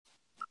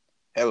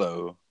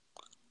Hello.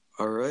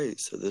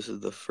 Alright, so this is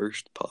the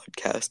first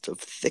podcast of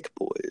Thick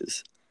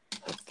Boys.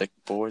 The thick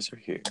boys are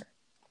here.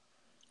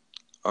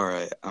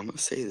 Alright, I'm gonna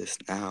say this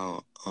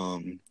now.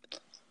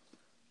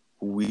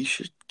 We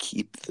should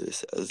keep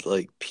this as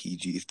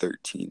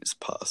PG-13 as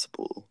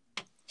possible.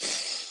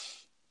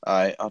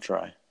 Alright, I'll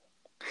try.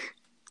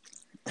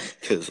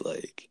 Cause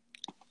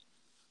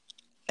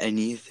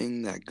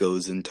anything that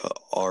goes into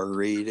R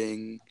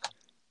rating,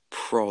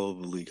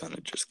 probably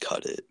gonna just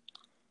cut it.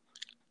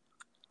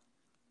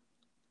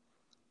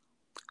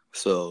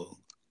 So,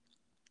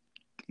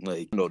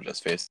 It'll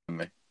just face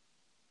me.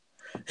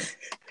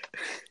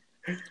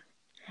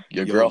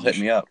 Your girl hit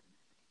me up.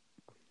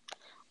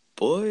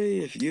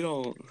 Boy, if you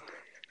don't...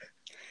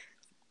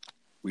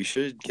 We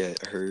should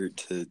get her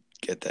to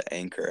get the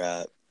Anchor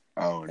app.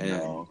 Oh,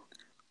 no.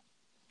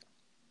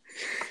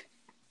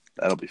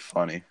 That'll be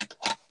funny.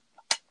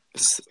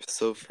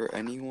 So for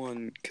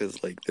anyone, because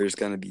there's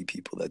gonna be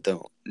people that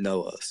don't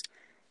know us.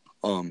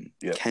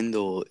 Yep.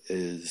 Kendall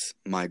is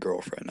my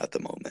girlfriend at the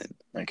moment,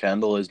 And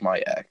Kendall is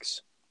my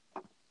ex.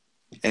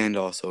 and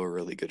also a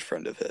really good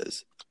friend of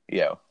his.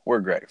 Yeah, we're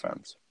great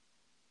friends.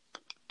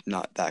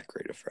 Not that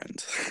great of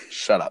friends.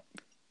 Shut up.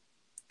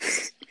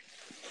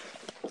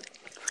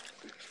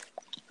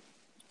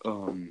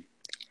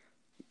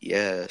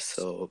 Yeah.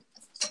 So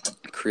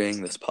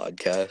creating this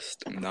podcast,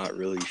 I'm not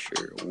really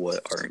sure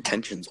what our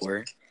intentions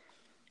were.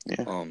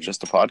 Yeah.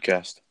 Just a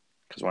podcast.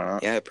 Because why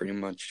not? Yeah, pretty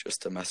much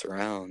just to mess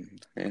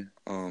around. Yeah.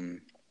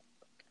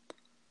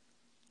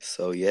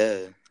 So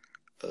yeah.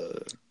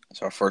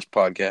 It's our first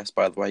podcast,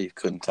 by the way. You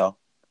couldn't tell.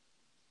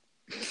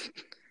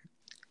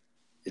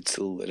 It's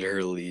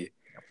literally.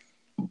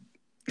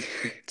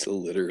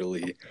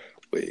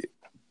 Wait.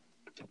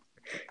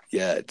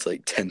 Yeah, it's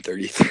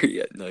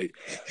 10:33 at night.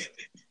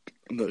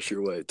 I'm not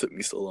sure why it took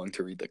me so long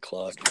to read the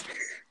clock.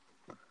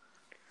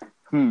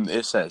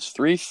 It says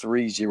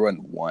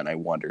 3:30 I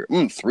wonder.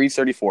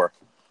 3:34.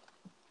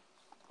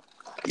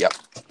 Yep.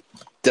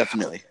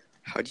 Definitely.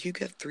 How do you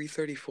get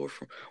 3:34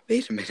 from...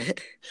 Wait a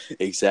minute.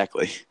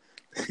 Exactly.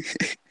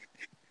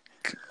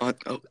 I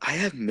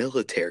have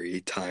military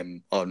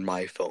time on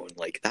my phone.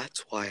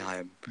 That's why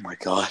I'm... Oh my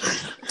god.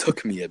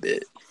 Took me a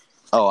bit.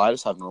 Oh, I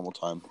just have normal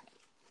time.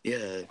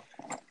 Yeah.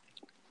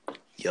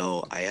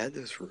 Yo, I had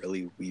this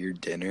really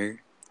weird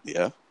dinner.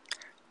 Yeah?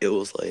 It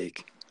was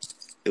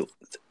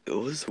it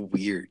was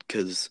weird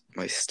because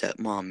my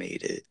stepmom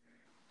made it.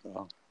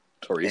 Oh.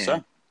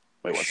 Teresa?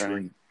 Wait, what's her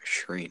name?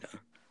 Sharina.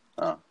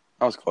 Oh,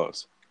 that was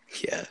close.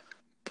 Yeah.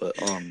 But,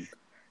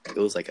 it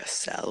was a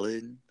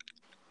salad.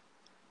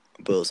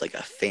 But it was a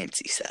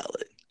fancy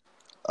salad.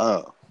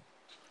 Oh.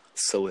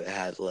 So it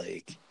had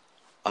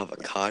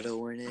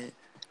avocado in it.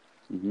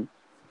 Mm-hmm.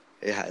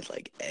 It had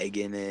egg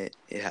in it.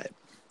 It had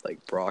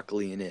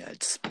broccoli in it. It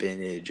had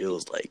spinach. It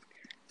was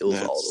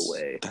all the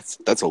way.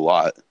 That's a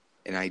lot.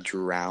 And I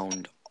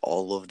drowned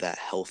all of that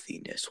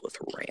healthiness with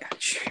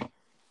ranch.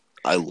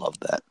 I love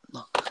that.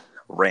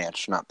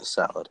 Ranch, not the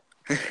salad.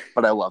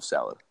 But I love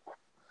salad.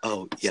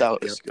 Oh, yeah.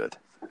 Salad is good.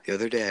 The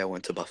other day I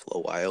went to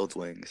Buffalo Wild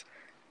Wings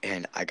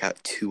and I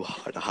got 2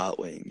 hot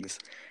wings.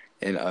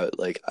 And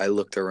I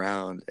looked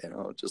around and I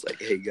was just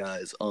like, hey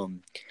guys,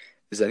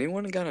 is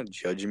anyone gonna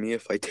judge me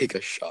if I take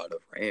a shot of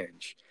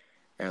ranch?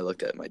 And I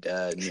looked at my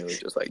dad and he was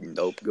just like,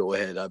 nope, go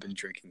ahead. I've been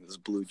drinking this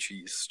blue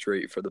cheese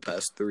straight for the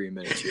past 3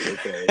 minutes. You're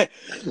okay.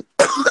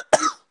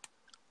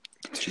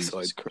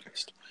 Jesus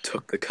Christ.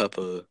 Took the cup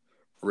of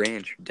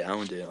ranch,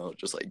 downed it. I was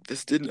just like,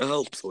 this didn't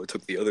help. So I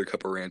took the other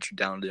cup of ranch,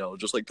 downed it. I was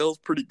just like, that was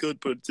pretty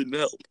good, but it didn't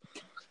help.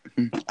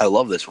 I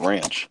love this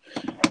ranch.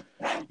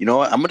 You know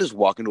what? I'm going to just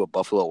walk into a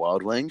Buffalo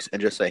Wild Wings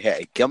and just say,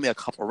 hey, give me a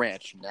cup of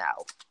ranch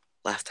now.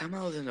 Last time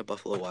I was in a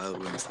Buffalo Wild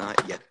Wings, not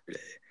yesterday,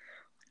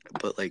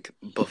 but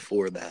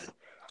before that,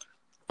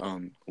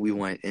 we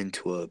went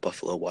into a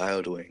Buffalo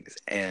Wild Wings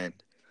and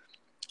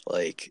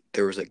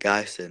there was a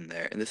guy sitting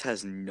there, and this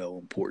has no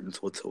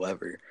importance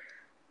whatsoever,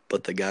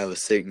 but the guy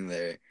was sitting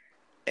there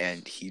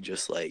and he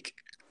just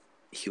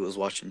he was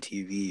watching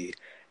TV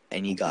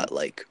and he got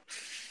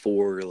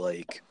 4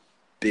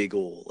 big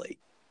old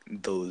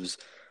those,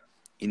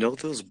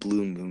 those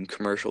Blue Moon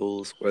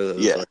commercials where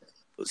those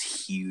those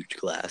huge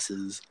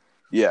glasses.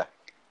 Yeah.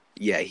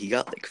 Yeah, he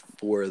got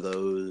 4 of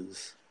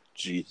those.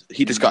 Jeez.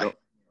 He just got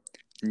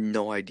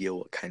no idea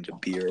what kind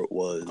of beer it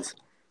was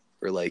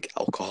or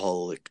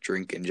alcoholic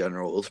drink in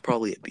general. It was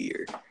probably a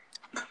beer.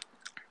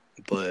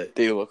 But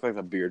did he look like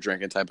a beer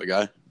drinking type of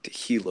guy?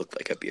 He looked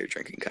like a beer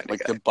drinking kind of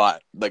guy.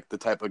 The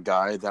type of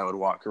guy that would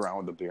walk around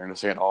with a beer in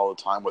his hand all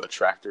the time with a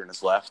tractor in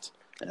his left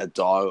and a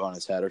dog on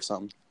his head or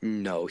something?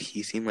 No,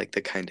 he seemed like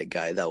the kind of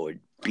guy that would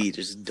beat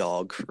his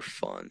dog for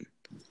fun.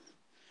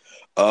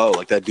 Oh,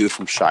 like that dude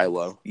from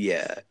Shiloh.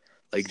 Yeah.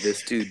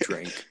 This dude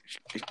drank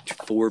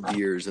 4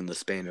 beers in the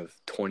span of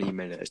 20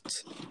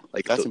 minutes.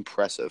 That's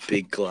impressive.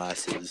 Big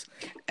glasses.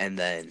 And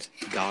then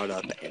got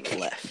up and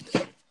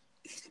left.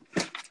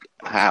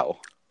 How?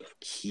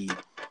 He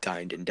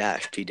dined and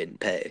dashed. He didn't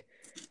pay.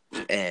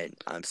 And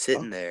I'm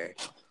sitting there,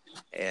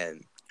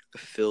 and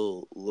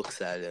Phil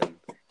looks at him,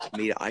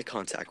 made eye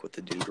contact with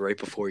the dude right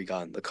before he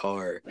got in the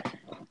car,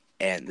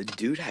 and the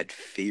dude had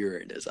fear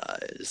in his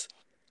eyes.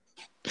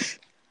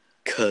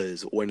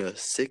 Cause when a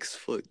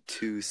 6'2",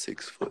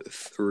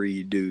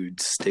 6'3"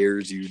 dude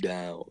stares you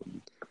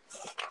down,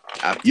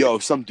 Yo,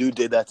 some dude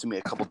did that to me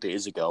a couple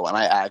days ago, and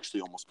I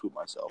actually almost pooped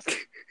myself.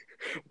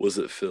 was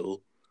it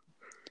Phil?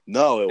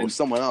 No, it was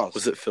someone else.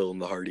 Was it Phil in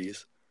the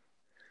Hardys?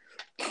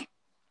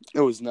 It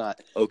was not.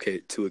 Okay,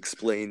 to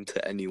explain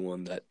to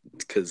anyone that,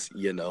 because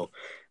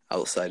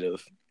outside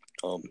of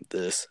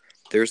this,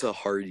 there's a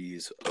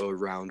Hardee's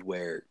around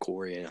where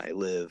Corey and I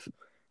live,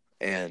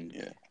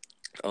 and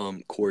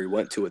Corey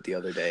went to it the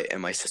other day,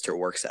 and my sister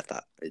works at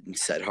that in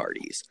said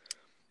Hardee's.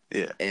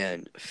 Yeah.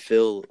 And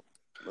Phil,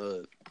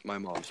 my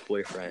mom's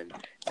boyfriend,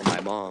 and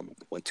my mom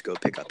went to go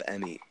pick up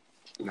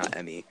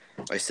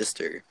my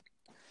sister,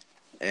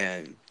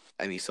 and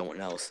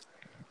someone else,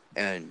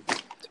 and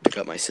to pick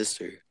up my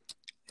sister.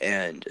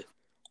 And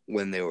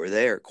when they were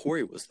there,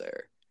 Corey was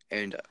there,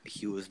 and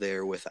he was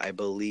there with, I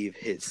believe,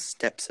 his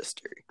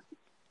stepsister.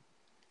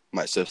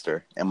 My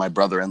sister and my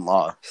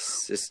brother-in-law.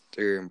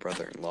 Sister and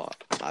brother-in-law.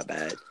 My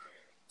bad.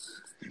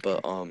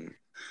 But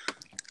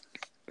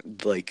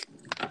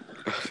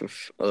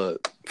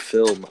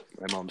Phil,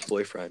 my mom's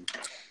boyfriend,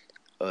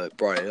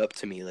 brought it up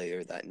to me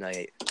later that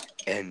night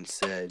and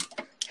said,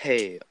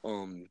 "Hey,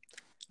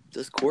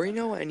 does Corey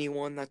know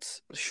anyone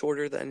that's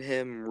shorter than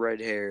him,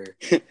 red hair,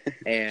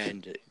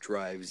 and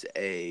drives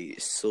a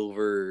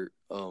silver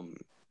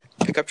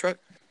pickup truck?"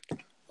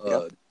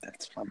 Yep,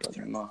 that's my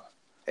brother-in-law.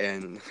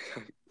 And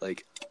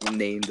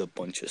named a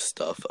bunch of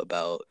stuff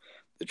about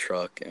the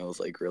truck, and it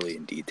was really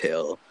in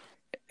detail.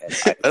 And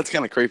that's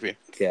kind of creepy.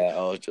 Yeah,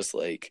 I was just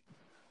like,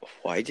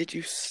 why did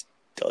you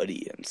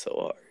study him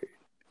so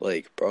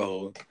hard?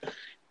 Bro.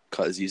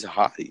 Because he's a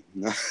hottie.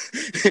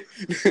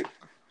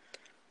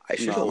 I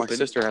should open...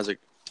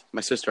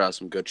 My sister has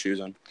some good shoes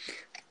on.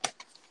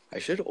 I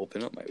should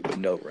open up my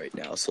window right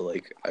now so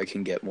I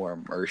can get more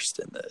immersed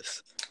in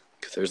this.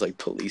 Because there's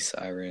police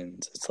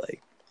sirens. It's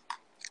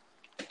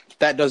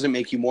that doesn't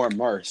make you more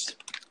immersed.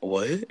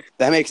 What?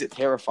 That makes it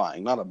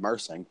terrifying, not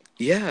immersing.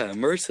 Yeah,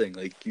 immersing.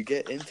 You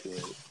get into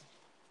it.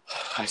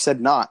 I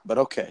said not, but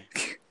okay.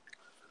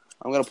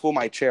 I'm going to pull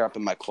my chair up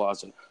in my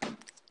closet.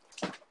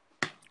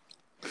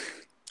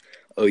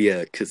 Oh,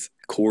 yeah, because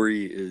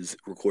Corey is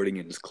recording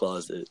in his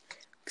closet,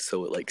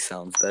 so it,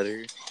 sounds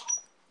better.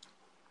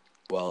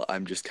 Well,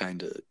 I'm just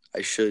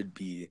I should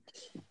be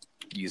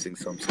using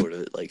some sort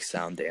of,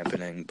 sound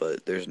dampening,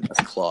 but there's enough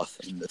cloth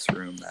in this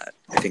room that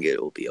I think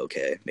it will be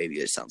okay. Maybe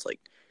it sounds like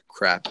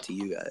crap to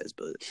you guys,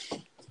 but,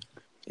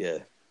 yeah.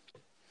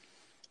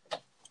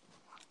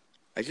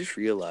 I just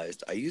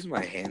realized I use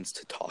my hands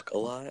to talk a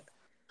lot.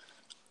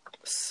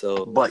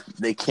 So, but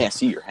they can't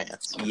see your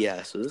hands.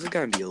 Yeah, so this is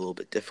going to be a little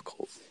bit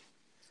difficult.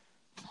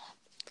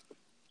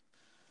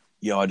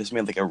 Yo, I just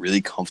made a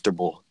really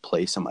comfortable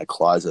place in my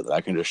closet that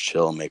I can just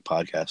chill and make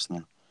podcasts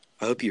now.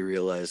 I hope you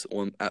realize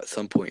at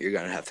some point you're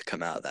going to have to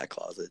come out of that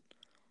closet.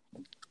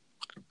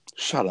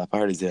 Shut up, I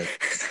already did.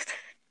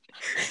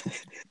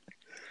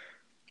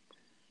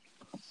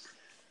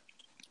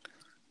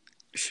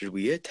 Should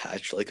we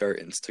attach our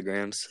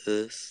Instagrams to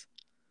this?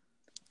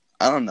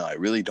 I don't know. I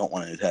really don't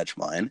want to attach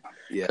mine.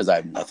 Yeah. Because I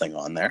have nothing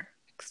on there.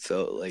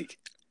 So,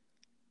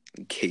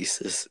 in case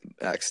this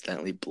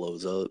accidentally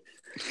blows up.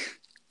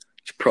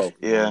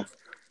 Probably. Yeah.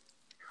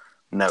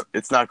 No,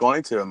 it's not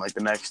going to in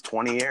the next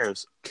 20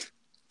 years.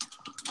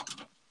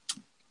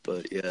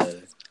 But yeah.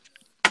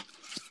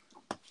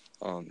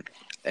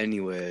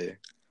 Anyway,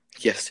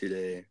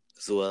 yesterday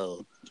as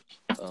well.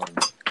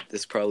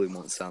 This probably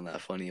won't sound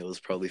that funny. It was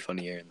probably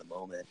funnier in the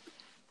moment.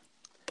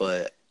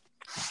 But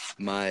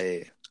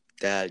my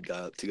dad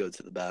got up to go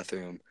to the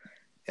bathroom,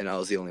 and I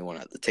was the only one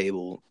at the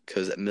table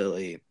because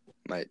Millie,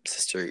 my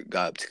sister,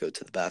 got up to go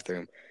to the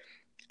bathroom,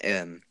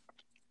 and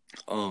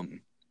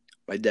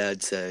my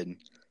dad said,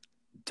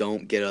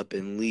 "Don't get up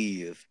and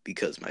leave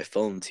because my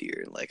phone's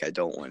here. I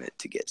don't want it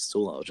to get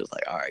stolen." I was just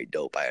all right,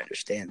 dope. I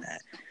understand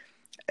that.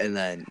 And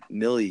then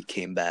Millie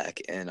came back,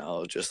 and I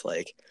was just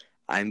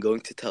I'm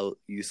going to tell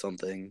you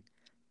something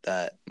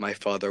that my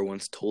father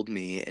once told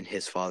me and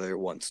his father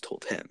once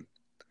told him.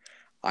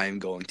 I am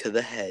going to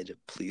the head.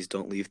 Please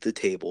don't leave the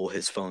table.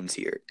 His phone's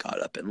here.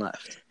 Got up and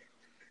left.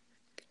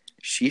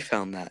 She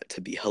found that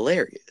to be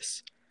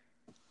hilarious.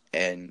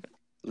 And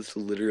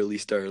literally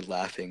started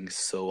laughing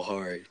so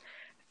hard.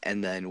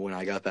 And then when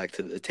I got back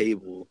to the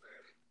table,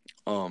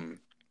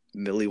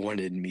 Millie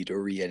wanted me to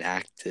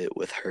reenact it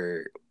with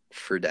her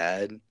for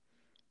Dad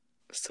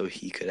so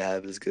he could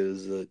have as good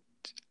as an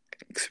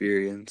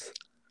experience.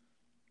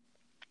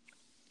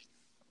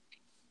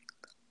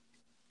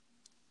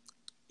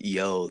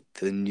 Yo,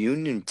 the new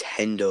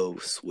Nintendo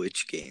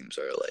Switch games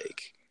are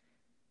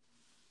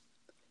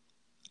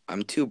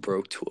I'm too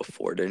broke to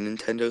afford a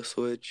Nintendo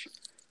Switch,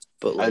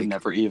 but I've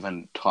never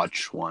even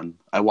touched one.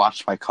 I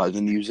watched my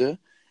cousin use it,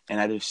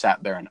 and I just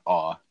sat there in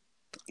awe.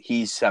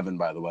 He's 7,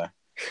 by the way.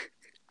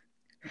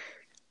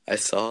 I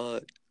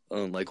saw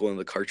one of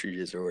the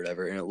cartridges or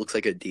whatever, and it looks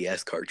like a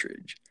DS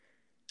cartridge.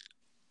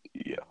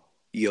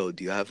 Yo,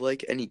 do you have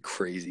like any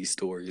crazy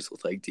stories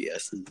with like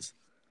DSs?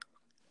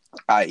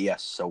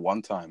 Yes. So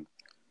one time,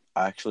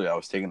 I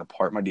was taking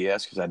apart my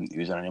DS because I didn't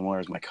use it anymore. It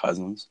was my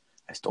cousin's.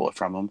 I stole it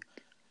from him.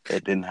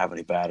 It didn't have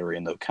any battery,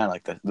 and the kind of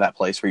like that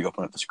place where you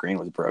open up the screen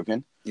was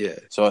broken. Yeah.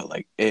 So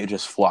it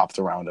just flopped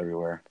around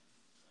everywhere,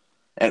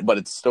 but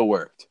it still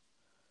worked.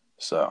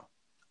 So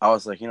I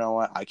was like, you know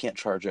what? I can't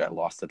charge it. I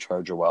lost the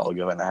charger a while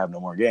ago, and I have no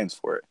more games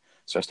for it.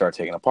 So I started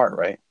taking it apart.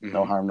 Right?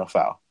 No harm, no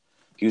foul.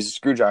 Used a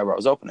screwdriver. I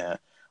was opening it.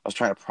 I was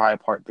trying to pry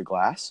apart the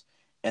glass,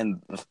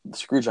 and the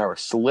screwdriver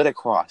slid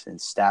across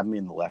and stabbed me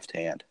in the left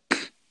hand.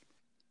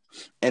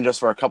 And just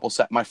for a couple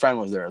seconds, my friend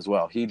was there as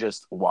well. He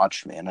just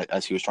watched me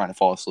as he was trying to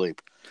fall asleep.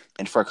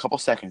 And for a couple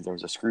seconds, there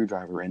was a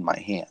screwdriver in my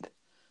hand,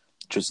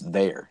 just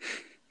there.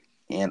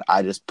 And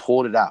I just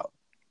pulled it out.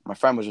 My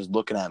friend was just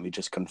looking at me,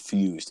 just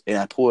confused. And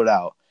I pulled it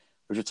out.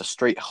 There was just a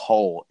straight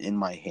hole in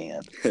my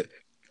hand. And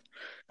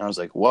I was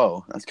like,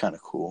 whoa, that's kind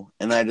of cool.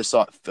 And then I just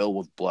saw it fill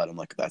with blood. I'm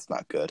like, that's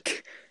not good.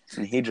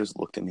 And he just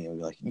looked at me and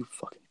was like, you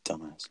fucking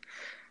dumbass.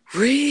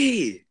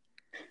 Ree!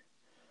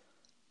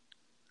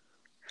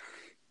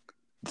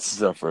 This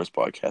is our first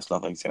podcast.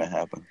 Nothing's going to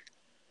happen.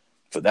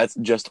 But that's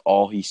just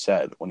all he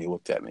said when he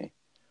looked at me.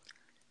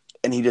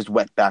 And he just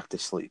went back to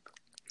sleep.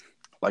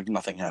 Like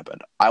nothing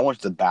happened. I went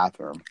to the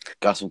bathroom,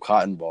 got some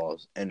cotton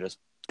balls, and just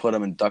put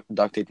them and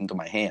duct taped into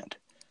my hand.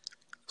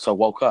 So I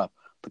woke up.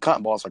 The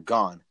cotton balls are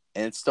gone,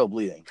 and it's still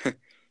bleeding. And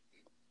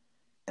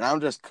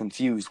I'm just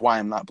confused why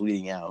I'm not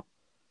bleeding out.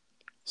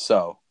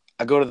 So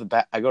I go to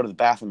the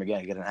bathroom again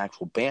and get an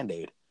actual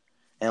Band-Aid.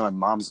 And my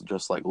mom's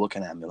just like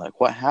looking at me like,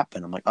 what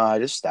happened? I'm like, I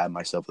just stabbed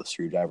myself with a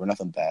screwdriver.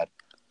 Nothing bad.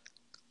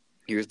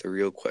 Here's the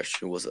real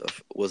question: was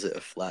it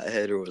a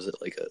flathead or was it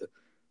like a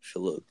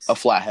Phillips? A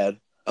flathead.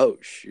 Oh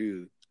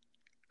shoot!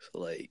 So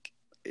like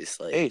it's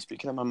like. Hey,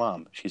 speaking of my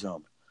mom, she's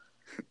home.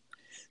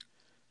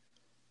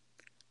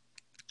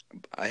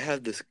 I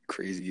have this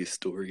crazy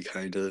story,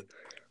 kind of.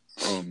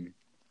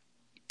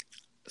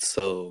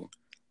 So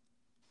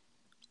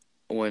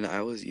when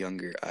I was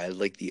younger, I had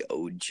like the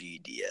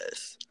OG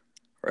DS,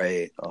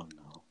 right? Oh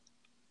no.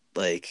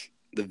 Like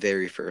the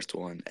very first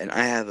one, and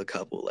I have a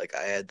couple. Like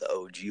I had the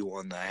OG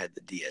one, then I had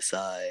the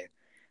DSi,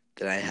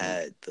 then I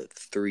had the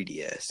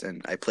 3DS,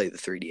 and I play the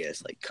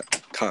 3DS like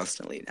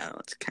constantly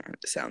now.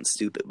 It sounds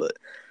stupid, but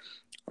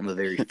on the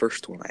very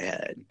first one I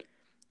had,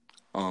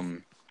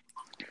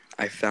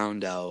 I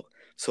found out.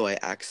 So I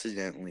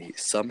accidentally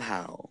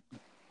somehow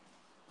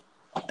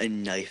a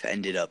knife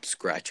ended up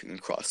scratching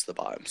across the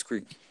bottom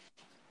screen.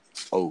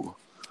 Oh.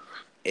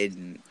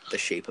 In the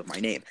shape of my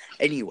name.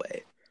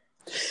 Anyway,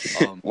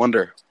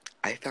 Wonder.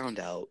 I found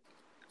out,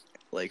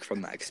 like,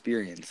 from that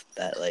experience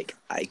that, like,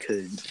 I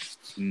could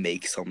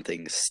make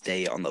something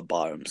stay on the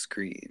bottom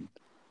screen.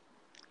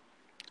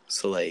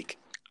 So, like,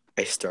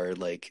 I started,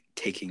 like,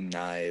 taking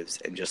knives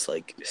and just,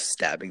 like,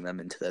 stabbing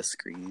them into the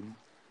screen.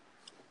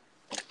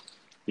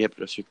 Yep,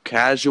 just a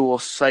casual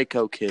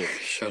psycho kid.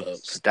 Shut up.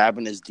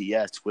 Stabbing his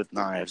DS with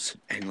knives.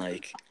 And,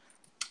 like,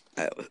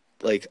 at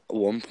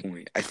one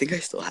point, I think I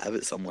still have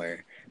it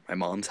somewhere, my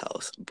mom's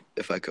house,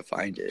 if I could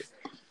find it,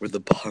 where the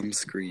bottom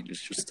screen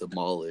is just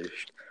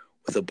demolished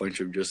with a bunch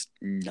of just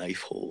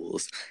knife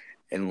holes.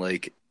 And,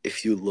 like,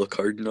 if you look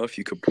hard enough,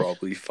 you could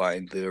probably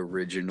find the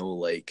original,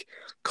 like,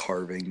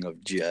 carving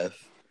of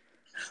Jeff.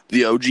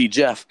 The OG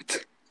Jeff.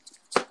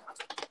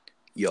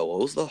 Yo, what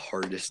was the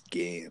hardest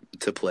game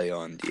to play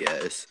on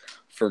DS?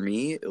 For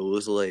me, it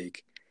was,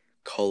 like,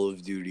 Call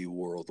of Duty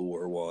World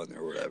War I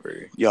or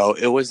whatever. Yo,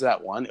 it was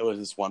that one. It was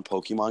this one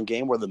Pokemon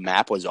game where the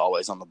map was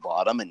always on the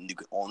bottom and you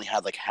could only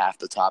have, like, half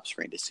the top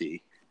screen to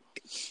see.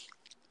 I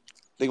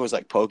think it was,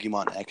 like,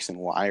 Pokemon X and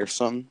Y or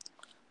something.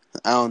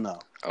 I don't know.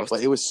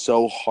 But it was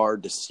so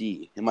hard to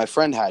see. And my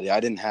friend had it. I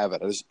didn't have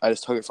it. I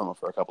just took it from him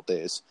for a couple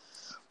days.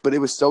 But it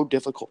was so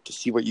difficult to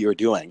see what you were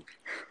doing.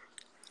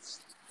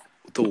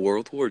 The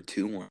World War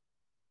II one.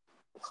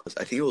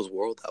 I think it was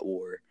World at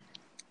War.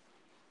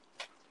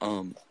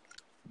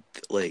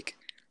 Like,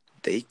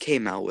 they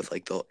came out with,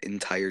 like, the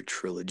entire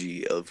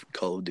trilogy of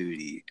Call of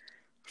Duty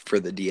for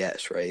the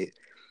DS, right?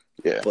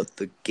 Yeah. But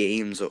the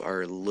games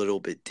are a little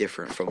bit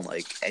different from,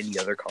 like, any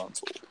other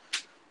console.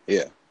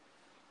 Yeah.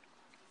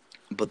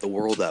 But the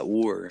World at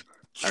War,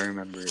 I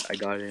remember I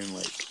got it in,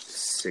 like,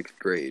 6th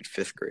grade,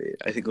 5th grade.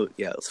 I think, it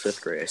was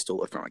 5th grade. I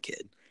stole it from a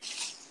kid.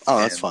 Oh,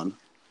 that's fun.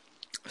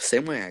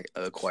 Same way I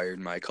acquired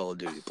my Call of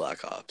Duty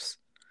Black Ops.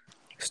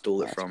 I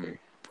stole it from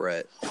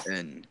Brett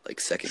in, like,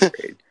 2nd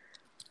grade.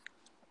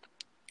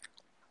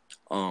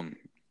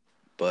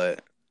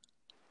 But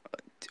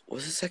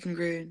was it 2nd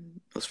grade?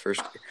 It was 1st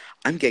grade.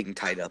 I'm getting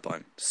tied up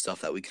on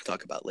stuff that we can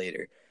talk about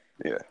later.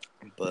 Yeah.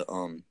 But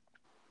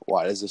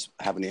why does this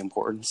have any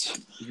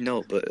importance?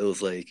 No, but it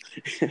was like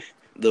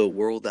the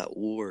World at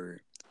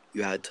War.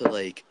 You had to,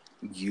 like,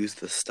 use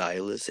the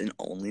stylus and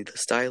only the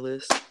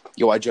stylus.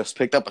 Yo, I just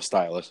picked up a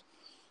stylus.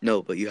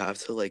 No, but you have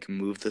to, like,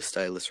 move the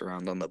stylus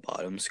around on the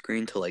bottom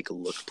screen to, like,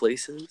 look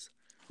places.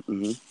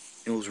 Mm-hmm.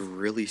 It was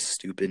really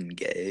stupid and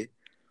gay.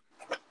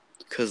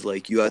 Because,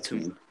 like, you had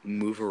to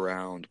move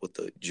around with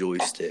the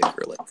joystick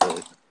or,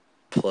 like,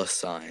 plus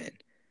sign.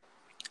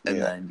 And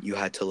Yeah. then you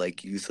had to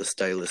like use the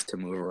stylus to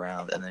move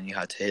around, and then you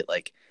had to hit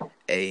like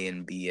A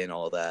and B and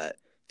all that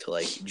to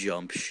like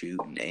jump, shoot,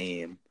 and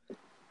aim.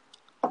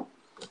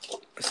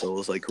 So it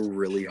was like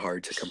really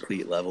hard to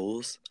complete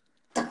levels.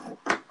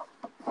 It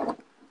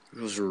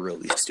was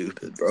really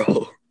stupid,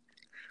 bro.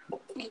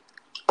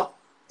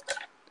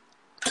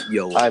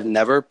 Yo, I've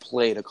never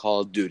played a Call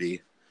of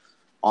Duty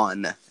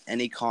on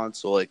any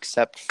console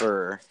except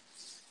for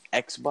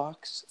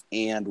Xbox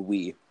and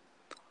Wii.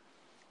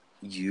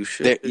 you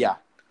should.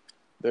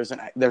 There's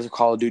a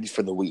Call of Duty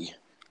for the Wii.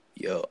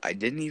 Yo, I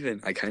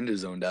kind of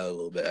zoned out a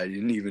little bit. I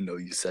didn't even know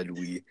you said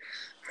we.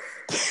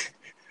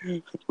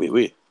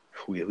 Wii.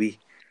 We.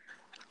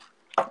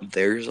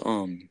 There's,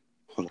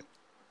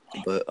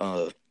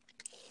 but,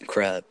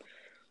 crap.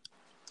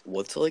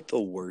 What's like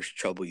the worst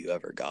trouble you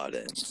ever got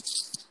in?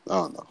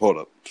 Oh no, hold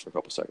up for a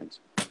couple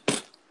seconds. Be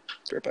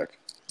right back.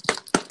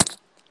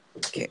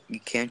 You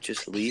can't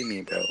just leave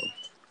me, bro.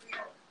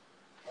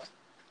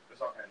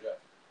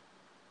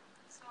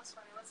 Smells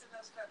funny. What's in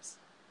those cups?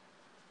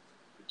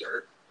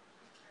 Dirt.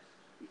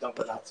 You dump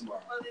it out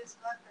tomorrow. Oh, these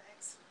blood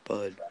bags.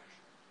 Bud,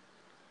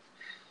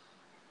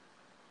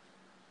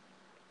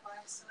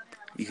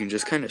 you can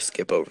just kind of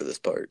skip over this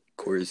part.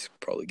 Corey's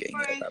probably getting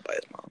yelled at by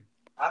his mom.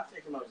 I've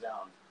taken those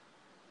down,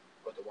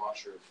 but the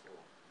washer is full.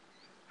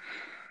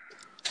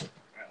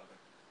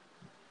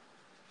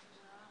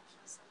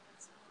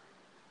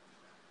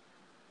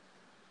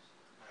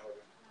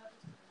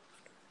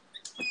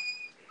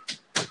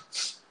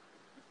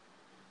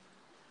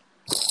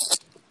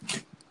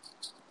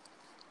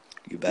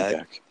 You back?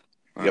 Yep.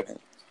 Alright.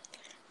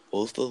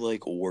 What was the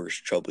like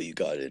worst trouble you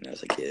got in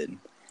as a kid?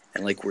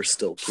 And like we're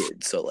still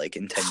kids, so like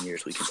in 10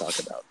 years we can talk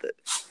about it.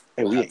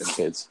 Hey, we ain't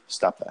kids.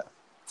 Stop that.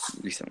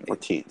 Recently. We're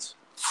teens.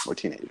 We're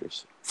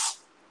teenagers.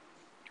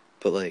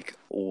 But like,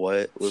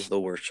 what was the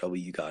worst trouble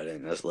you got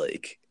in as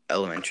like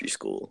elementary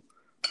school,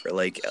 or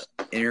like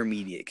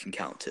intermediate can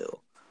count too?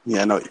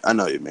 Yeah, I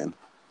know you, man.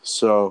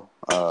 So,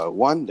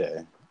 one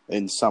day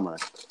in summer,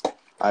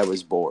 I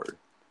was bored.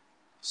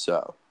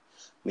 So,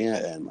 me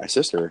and my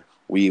sister,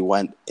 we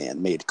went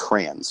and made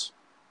crayons.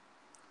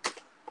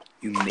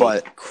 You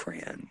made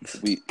crayons.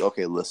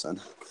 Okay,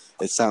 listen.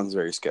 It sounds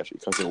very sketchy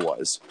because it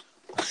was.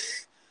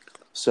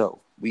 So,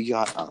 we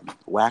got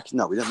wax.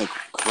 No, we didn't make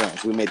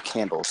crayons. We made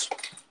candles.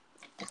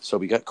 So,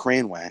 we got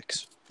crayon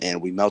wax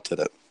and we melted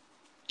it.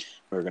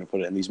 We were going to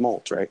put it in these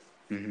molds, right?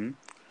 Mm-hmm.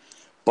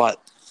 But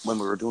when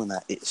we were doing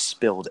that, it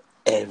spilled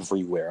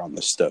everywhere on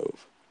the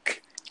stove.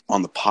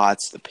 On the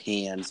pots, the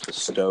pans, the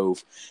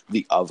stove,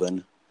 the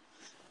oven.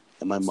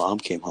 And my mom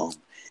came home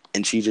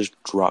and she just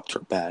dropped her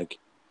bag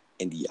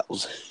and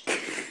yelled.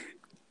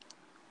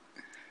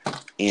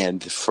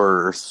 And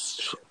for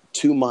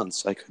 2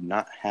 months, I could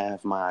not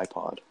have my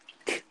iPod.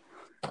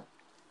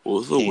 What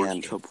was the worst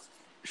And trouble?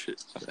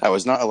 Shit. I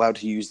was not allowed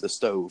to use the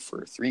stove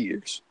for 3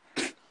 years.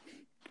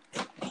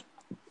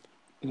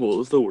 What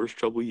was the worst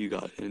trouble you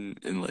got in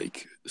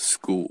like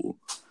school?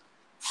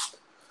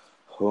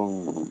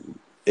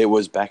 It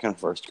was back in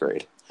first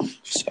grade.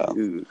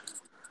 Dude.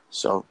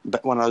 So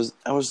but when I was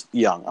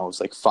young. I was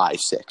like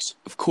 5'6".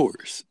 Of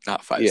course,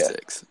 not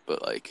 5'6",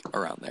 but like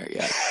around there.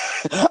 Yeah,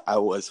 I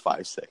was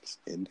 5'6"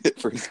 in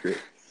first grade.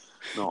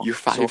 No, you're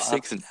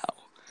 5'6"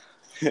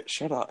 now.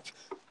 Shut up.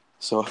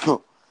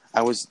 So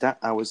I was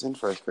in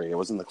first grade. It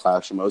was in the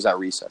classroom. I was at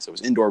recess. It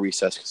was indoor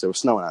recess because it was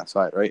snowing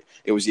outside. Right?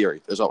 It was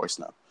Erie. There's always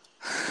snow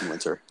in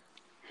winter.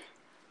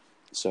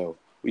 So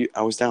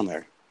I was down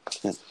there.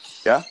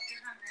 Yeah.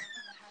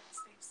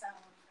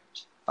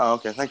 Oh,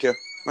 okay. Thank you. All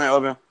right,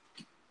 love you.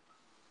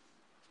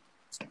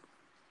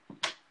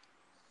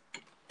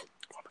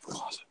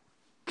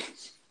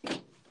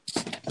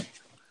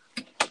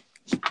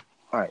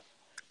 All right.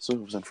 So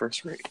it was in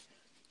first grade.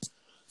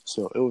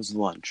 So it was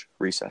lunch,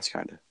 recess,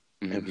 kind of.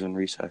 Mm-hmm. It was in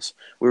recess.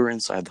 We were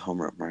inside the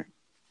homeroom, right?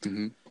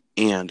 Mm-hmm.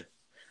 And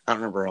I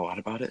don't remember a lot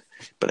about it,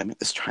 but I met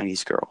this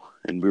Chinese girl,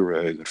 and we were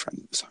really good friends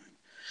at the time.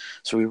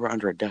 So we were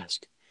under a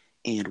desk,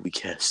 and we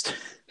kissed.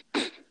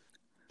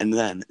 And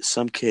then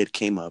some kid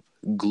came up,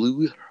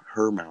 glued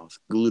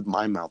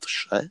my mouth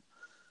shut,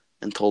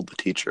 and told the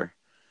teacher.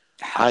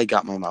 I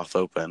got my mouth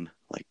open,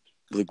 like,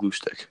 with a glue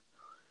stick.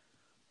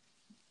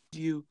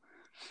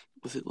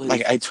 Was it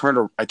like I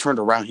turned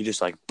around, he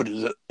just like,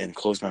 and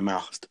closed my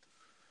mouth.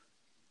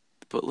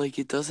 But like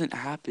it doesn't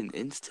happen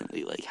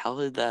instantly. Like how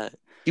did that?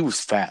 He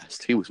was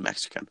fast. He was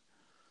Mexican.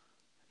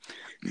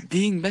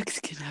 Being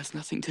Mexican has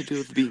nothing to do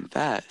with being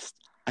fast.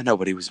 I know,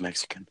 but he was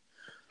Mexican.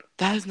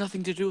 That has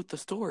nothing to do with the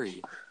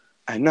story.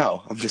 I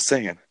know. I'm just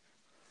saying.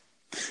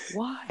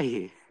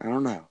 Why? I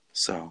don't know.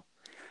 So,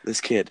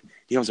 this kid,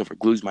 he comes over,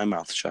 glues my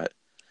mouth shut,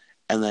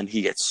 and then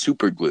he gets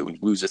super glue and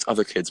glues this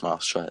other kid's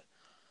mouth shut,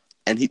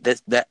 and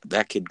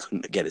that kid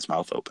couldn't get his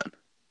mouth open.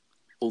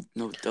 Well,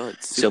 no, duh.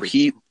 So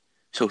he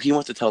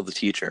went to tell the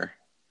teacher,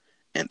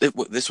 and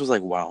this was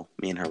like while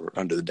me and her were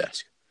under the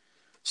desk.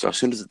 So as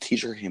soon as the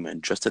teacher came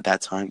in, just at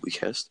that time, we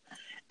kissed,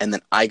 and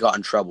then I got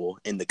in trouble,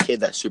 and the kid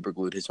that super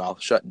glued his mouth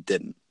shut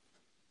didn't.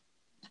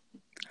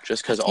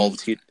 Just because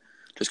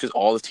just because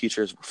all the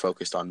teachers were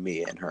focused on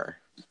me and her.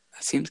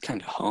 That seems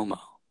kind of homo.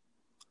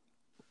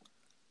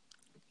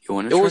 You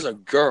want It to was a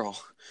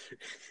girl.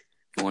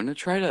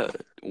 try to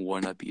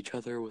one up each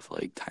other with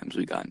like times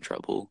we got in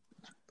trouble?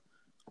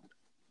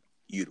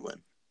 You'd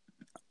win.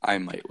 I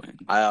might win.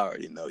 I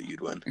already know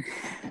you'd win.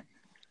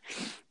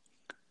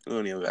 We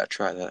don't even gotta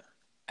try that.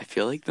 I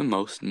feel like the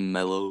most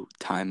mellow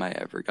time I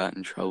ever got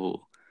in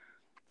trouble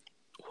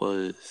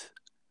was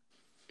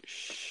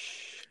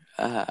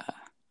it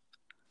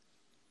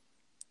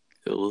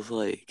was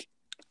like,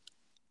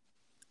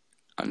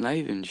 I'm not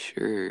even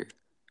sure. It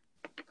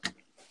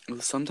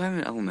was sometime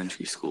in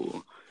elementary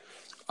school,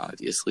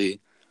 obviously.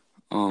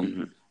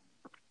 Like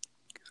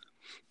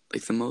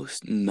the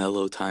most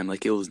mellow time,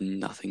 like it was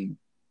nothing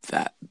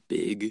that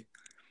big,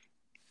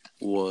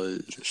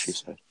 was... She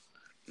said.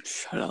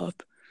 Shut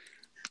up.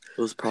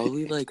 It was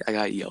probably like I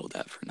got yelled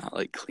at for not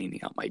like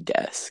cleaning out my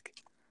desk.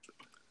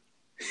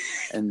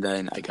 And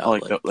then I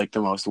got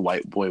the most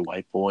white boy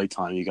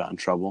time you got in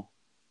trouble.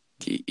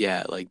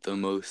 Yeah, like the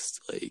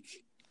most like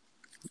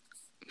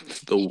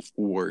the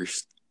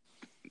worst.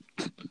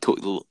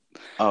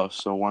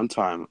 So one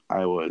time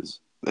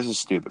this is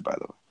stupid, by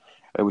the way.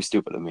 It was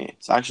stupid of me.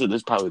 It's actually, this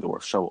is probably the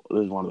worst trouble.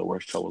 This is one of the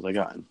worst troubles I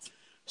got in.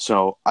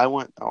 So I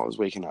was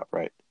waking up,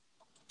 right?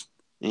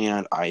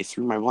 And I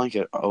threw my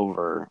blanket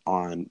over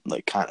on,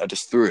 like, I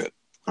just threw it.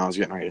 I was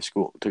getting ready to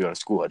go to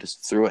school. I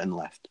just threw it and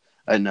left.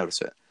 I didn't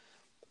notice it.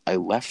 I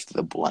left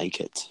the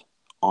blanket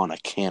on a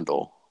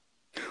candle.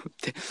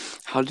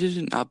 How did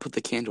it not put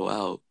the candle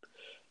out?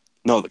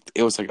 No,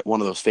 it was like one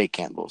of those fake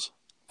candles.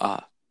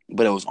 But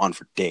it was on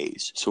for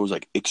days. So it was,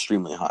 like,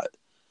 extremely hot.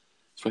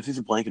 So I threw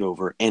the blanket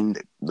over, and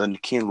the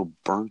candle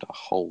burned a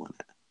hole in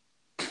it.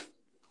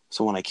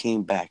 So when I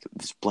came back,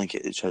 this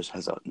blanket, it just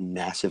has a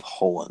massive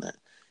hole in it.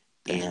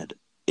 And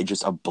it's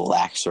just a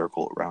black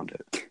circle around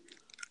it.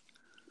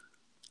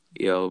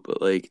 Yo, but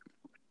like,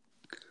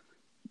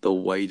 the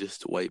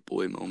whitest white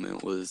boy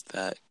moment was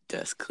that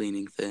desk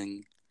cleaning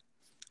thing.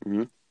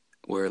 Mm-hmm.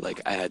 Where like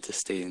I had to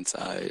stay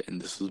inside,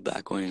 and this was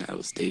back when I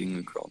was dating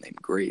a girl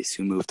named Grace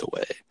who moved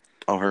away.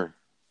 Oh, her.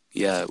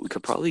 Yeah, we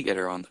could probably get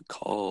her on the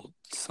call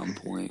at some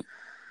point.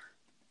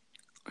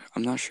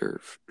 I'm not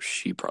sure if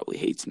she probably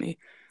hates me,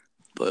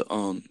 but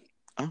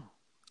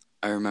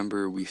I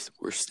remember we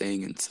were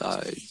staying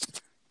inside,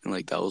 and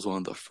like that was one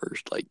of the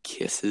first like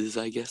kisses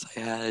I guess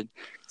I had.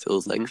 So it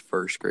was like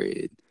first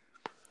grade,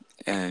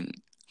 and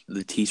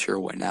the teacher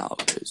went out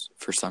because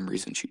for some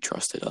reason she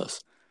trusted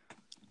us.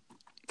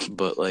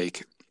 But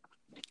like,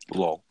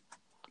 lol.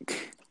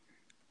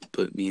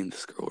 But me and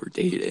this girl were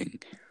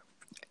dating,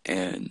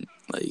 and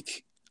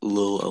like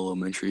little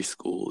elementary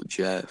school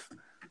Jeff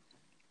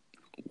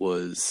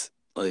was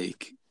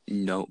like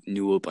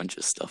knew a bunch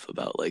of stuff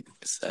about like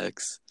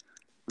sex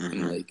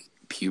and like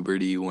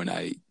puberty when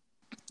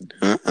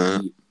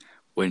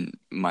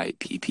my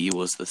PP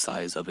was the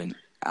size of an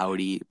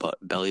Audi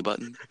belly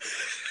button.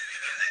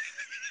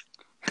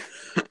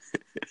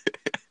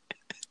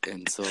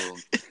 And so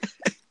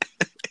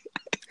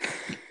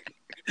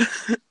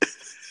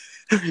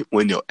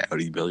when your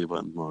Audi belly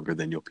button longer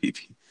than your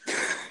PP.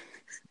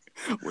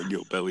 When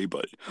your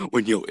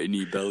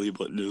any belly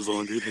button is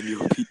longer than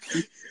your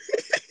PP.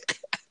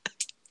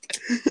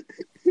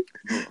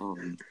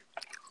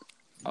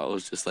 I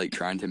was just like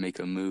trying to make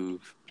a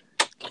move,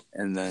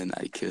 and then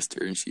I kissed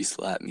her and she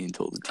slapped me and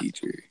told the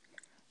teacher,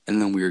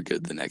 and then we were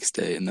good the next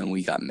day, and then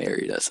we got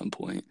married at some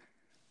point.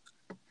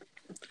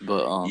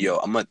 But yo,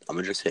 I'm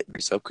gonna just hit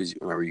Grace up because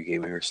remember you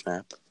gave me her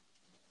snap.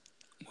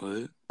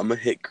 What? I'm gonna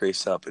hit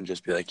Grace up and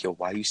just be like, yo,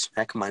 why you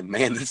smacking my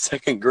man in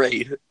second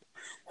grade?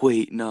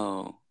 Wait,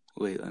 no.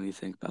 Wait, let me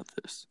think about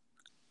this.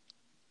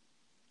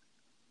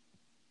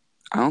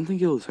 I don't think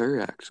it was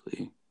her,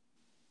 actually.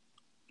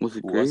 Was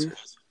it Grace?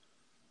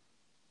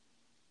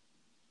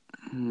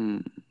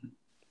 It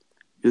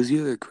was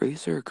either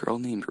Grace or a girl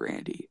named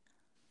Randy.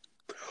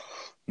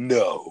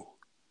 No.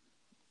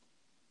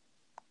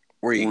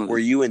 Were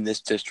you in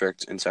this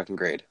district in second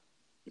grade?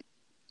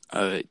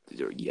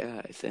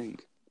 Yeah, I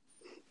think.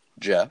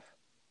 Jeff?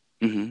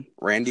 Mm-hmm.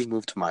 Randy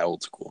moved to my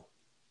old school.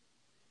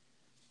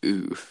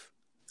 Oof.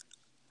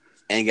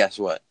 And guess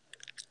what?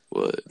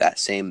 What? That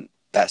same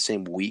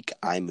week,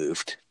 I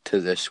moved to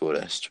this school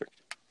district.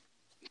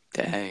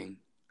 Dang.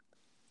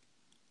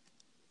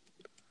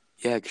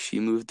 Yeah, because she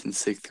moved in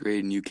 6th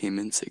grade and you came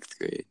in 6th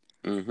grade.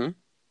 Mm-hmm.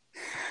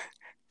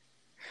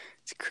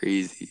 It's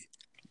crazy.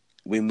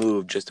 We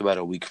moved just about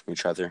a week from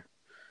each other.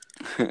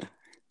 Yeah,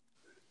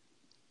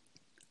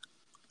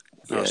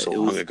 That was so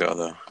long ago,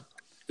 though.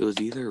 It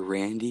was either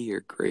Randy or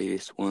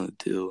Grace, one of the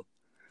two.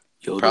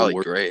 Probably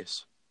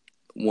Grace.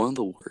 One of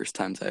the worst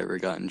times I ever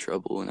got in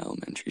trouble in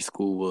elementary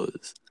school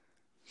was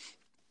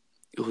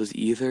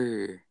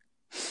either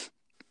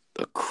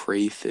a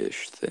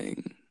crayfish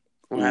thing.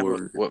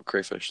 What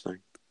crayfish thing?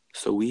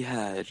 So we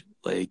had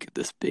like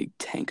this big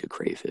tank of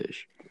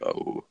crayfish.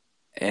 Oh.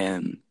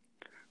 And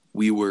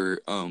we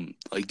were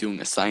like doing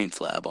a science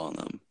lab on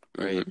them,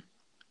 right? Mm-hmm.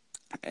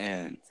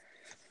 And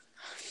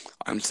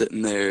I'm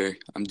sitting there,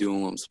 I'm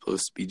doing what I'm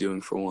supposed to be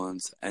doing for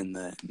once, and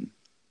then,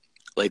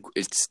 like,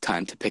 it's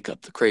time to pick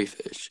up the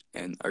crayfish.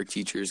 And our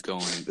teacher's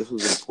going, this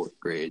was in 4th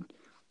grade,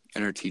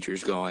 and our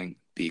teacher's going,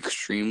 be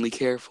extremely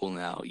careful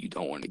now, you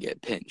don't want to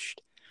get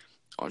pinched.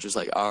 I was just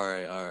like, all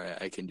right,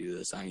 I can do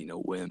this, I ain't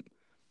no wimp.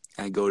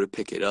 And I go to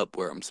pick it up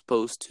where I'm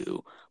supposed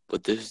to,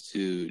 but this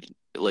dude,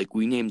 like,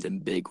 we named him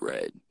Big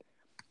Red.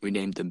 We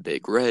named him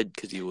Big Red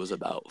because he was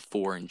about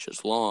 4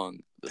 inches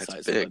long,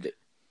 That's big.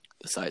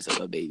 the size of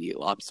a baby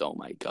lobster. Oh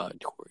my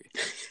God, Corey!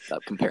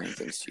 Stop comparing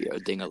things to your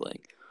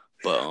ding-a-ling.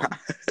 But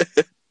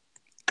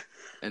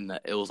and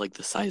it was like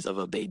the size of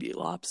a baby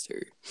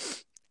lobster,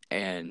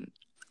 and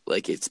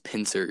like its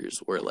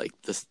pincers were like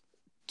this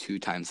 2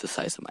 times the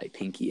size of my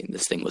pinky, and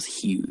this thing was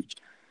huge,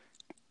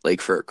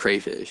 like for a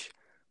crayfish.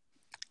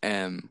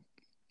 And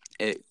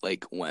it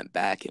like went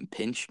back and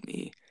pinched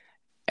me,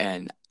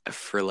 and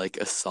for like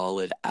a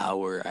solid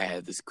hour, I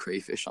had this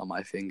crayfish on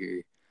my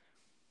finger,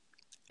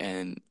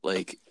 and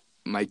like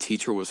my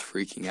teacher was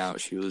freaking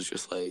out. She was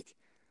just like,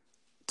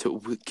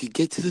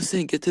 get to the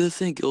sink,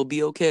 it'll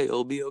be okay.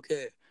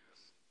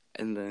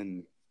 And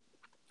then,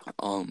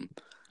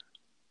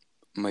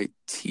 my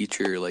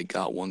teacher like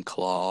got one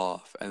claw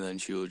off, and then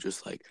she was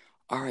just like,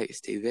 all right,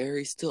 stay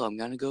very still. I'm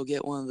gonna go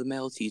get one of the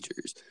male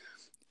teachers.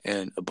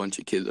 And a bunch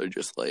of kids are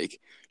just like,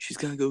 she's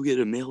gonna go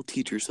get a male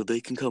teacher so they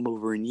can come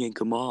over and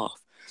yank him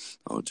off.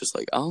 I was just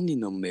like, I don't need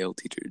no male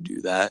teacher to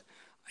do that.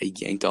 I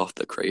yanked off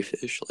the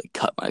crayfish, like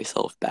cut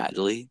myself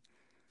badly.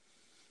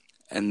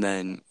 And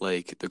then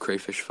like the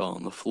crayfish fell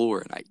on the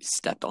floor and I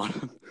stepped on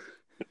him.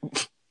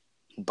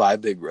 Bye,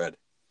 Big Red.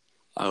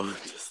 I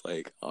was just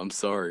like, I'm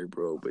sorry,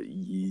 bro, but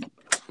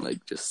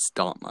like just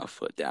stomped my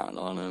foot down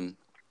on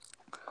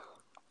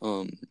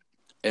him.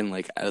 And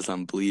like as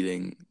I'm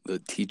bleeding, the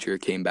teacher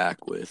came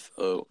back with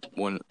the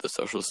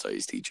social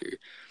studies teacher.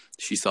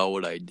 She saw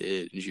what I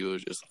did, and she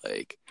was just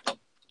like,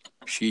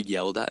 she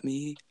yelled at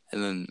me,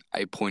 and then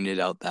I pointed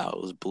out that I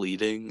was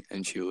bleeding,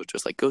 and she was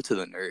just like, go to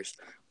the nurse.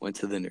 Went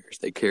to the nurse.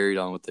 They carried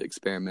on with the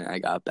experiment. I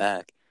got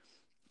back,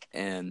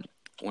 and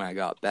when I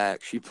got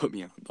back, she put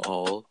me on the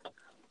hall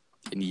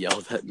and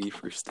yelled at me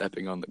for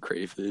stepping on the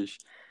crayfish.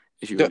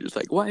 And she was just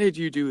like, why did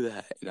you do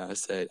that? And I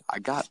said, I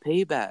got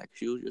payback.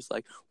 She was just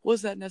like,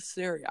 was that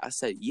necessary? I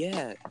said,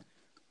 yeah.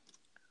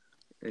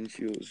 And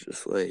she was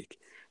just like,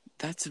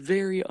 that's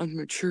very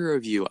unmature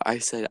of you. I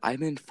said,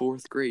 I'm in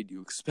 4th grade.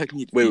 You expect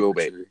me to be mature?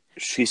 Wait.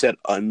 She said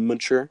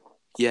unmature?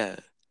 Yeah.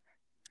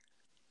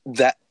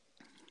 That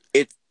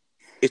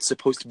it's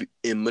supposed to be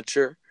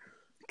immature?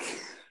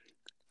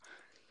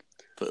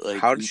 But like,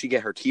 how did she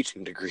get her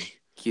teaching degree?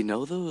 You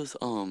know those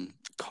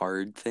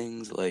card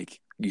things? Like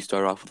you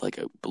start off with like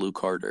a blue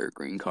card or a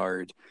green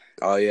card.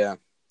 Oh yeah.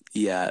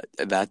 Yeah,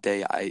 that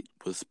day I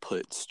was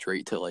put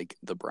straight to like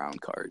the brown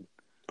card.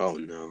 Oh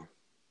no.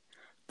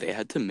 They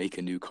had to make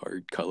a new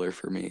card color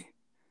for me.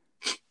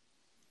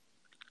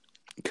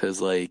 Because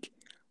like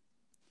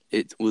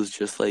it was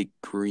just like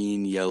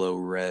green, yellow,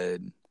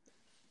 red,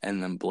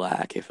 and then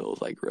black if it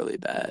was like really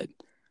bad.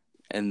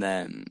 And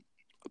then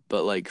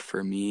but like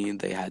for me,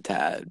 they had to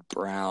add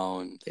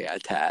brown, they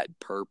had to add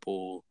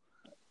purple,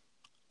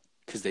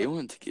 because they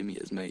wanted to give me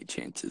as many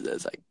chances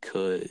as I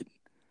could.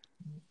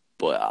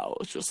 But I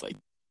was just like,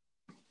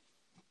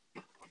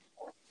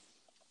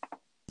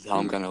 how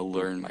I'm gonna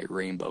learn my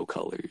rainbow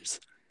colors.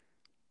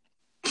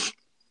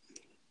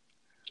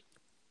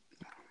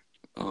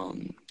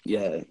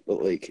 Yeah,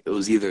 but like it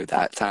was either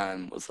that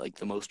time was like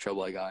the most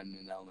trouble I got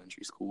in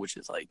elementary school, which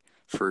is like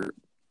for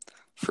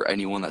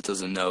anyone that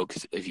doesn't know,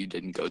 because if you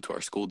didn't go to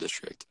our school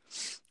district,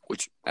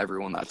 which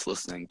everyone that's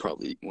listening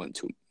probably went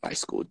to my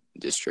school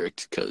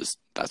district, because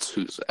that's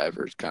who's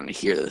ever gonna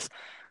hear this.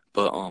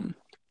 But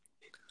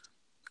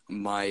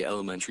my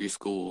elementary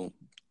school,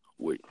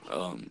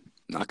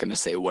 not gonna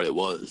say what it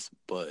was,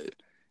 but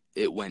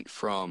it went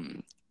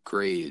from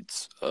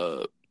grades.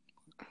 I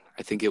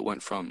think it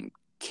went from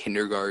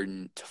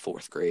kindergarten to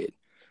 4th grade,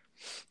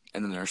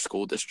 and then our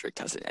school district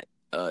has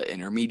an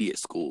intermediate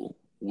school,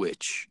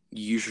 which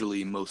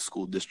usually most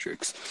school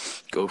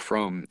districts go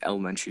from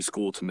elementary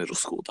school to middle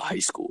school to high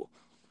school.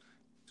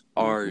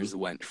 Ours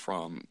went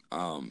from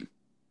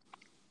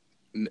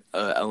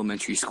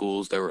elementary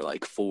schools, there were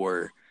like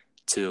 4,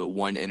 to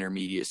 1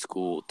 intermediate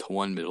school, to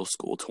 1 middle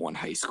school, to 1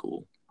 high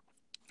school.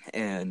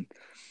 And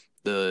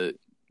the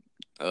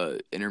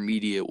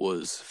intermediate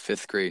was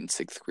 5th grade and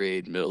 6th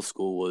grade, middle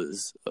school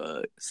was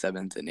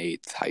 7th and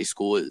 8th, high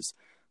school is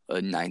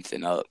 9th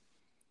and up.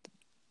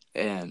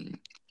 And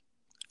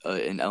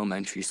in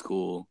elementary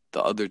school,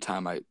 the other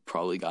time I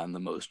probably got in the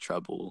most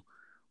trouble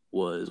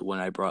was when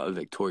I brought a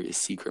Victoria's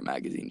Secret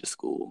magazine to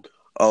school.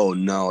 Oh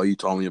no, you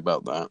told me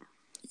about that.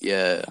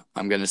 Yeah,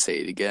 I'm going to say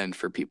it again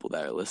for people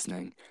that are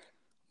listening,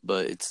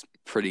 but it's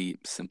a pretty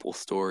simple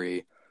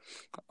story.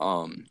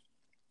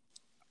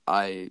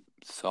 I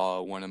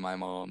saw one of my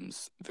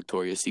mom's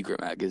Victoria's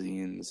Secret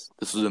magazines.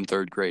 This was in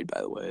 3rd grade,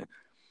 by the way.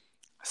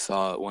 I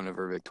saw one of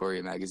her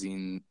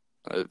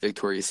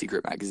Victoria's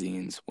Secret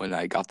magazines when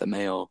I got the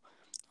mail.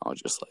 I was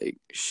just like,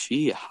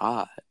 she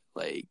hot.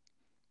 Like,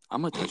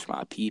 I'm gonna touch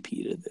my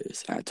pee-pee to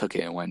this. And I took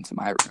it and went into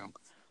my room.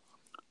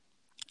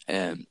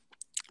 And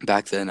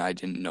back then, I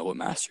didn't know what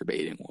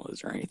masturbating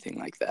was or anything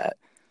like that.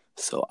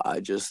 So I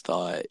just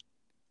thought,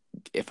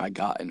 if I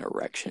got an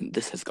erection,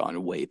 this has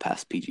gone way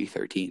past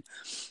PG-13.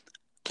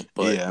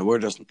 But yeah, we're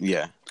just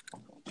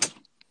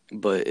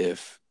but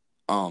if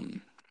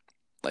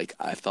like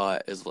I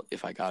thought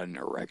if I got an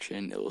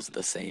erection, it was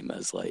the same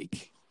as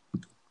like,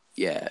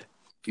 yeah,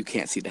 you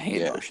can't see the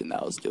hand motion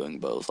that I was doing,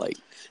 but it was like,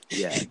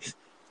 yeah.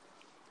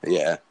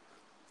 Yeah.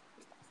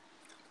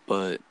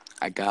 But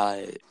I got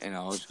it, and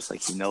I was just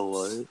like, you know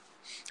what?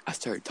 I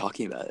started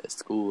talking about it at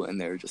school, and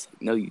they were just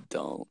like, no, you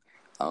don't.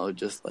 I was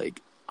just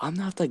like, I'm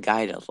not the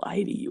guy to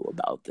lie to you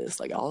about this.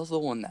 Like, I was the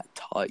one that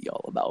taught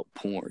y'all about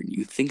porn.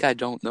 You think I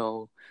don't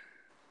know?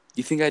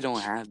 You think I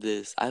don't have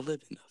this? I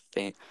live in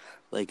a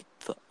like,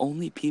 the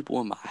only people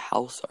in my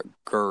house are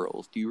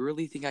girls. Do you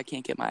really think I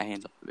can't get my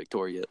hands on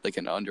Victoria, like,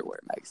 an underwear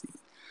magazine?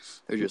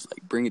 They're just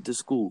like, bring it to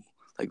school.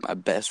 Like, my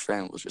best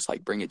friend was just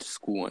like, bring it to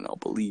school and I'll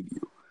believe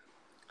you.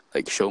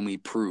 Like, show me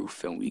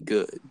proof and we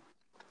good.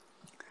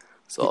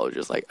 So I was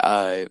just like,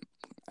 I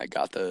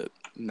got the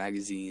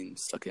magazine,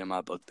 stuck it in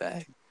my book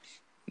bag.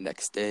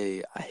 Next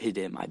day, I hid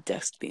it in my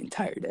desk the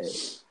entire day.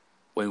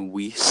 When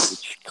we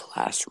switched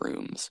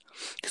classrooms,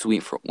 because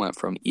we went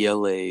from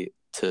ELA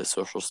to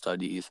social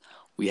studies,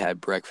 we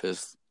had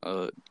breakfast,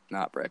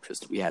 not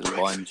breakfast, we had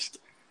lunch.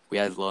 We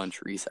had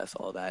lunch, recess,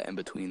 all that in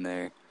between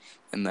there.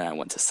 And then I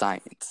went to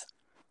science.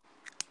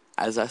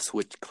 As I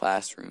switched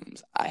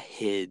classrooms, I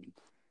hid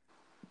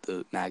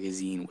the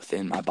magazine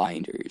within my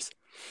binders.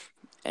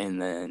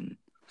 And then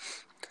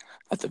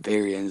at the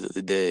very end of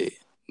the day,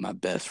 my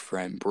best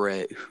friend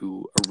Brett,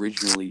 who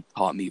originally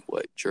taught me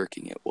what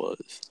jerking it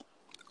was,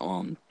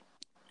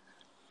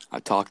 I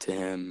talked to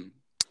him,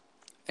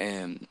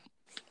 and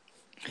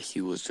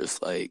he was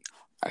just like,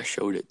 I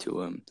showed it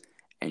to him,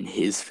 and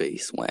his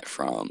face went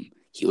from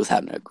he was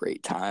having a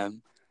great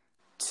time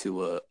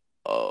to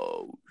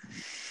oh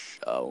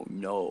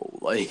no,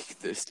 like,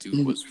 this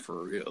dude was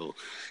for real.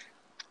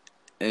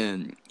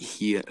 And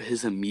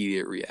his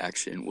immediate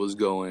reaction was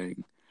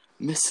going,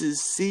 Mrs.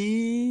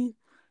 C,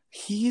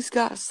 he's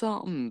got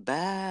something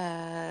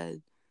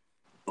bad.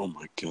 Oh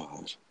my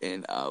god.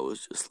 And I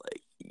was just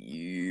like,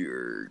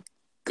 you're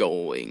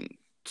going,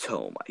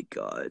 oh my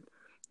god.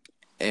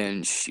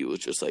 And she was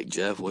just like,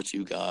 Jeff, what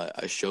you got?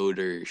 I showed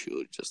her. She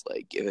was just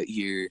like, give it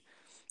here.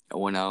 I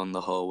went out in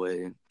the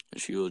hallway, and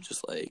she was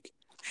just like,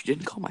 she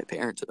didn't call my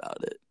parents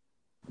about it.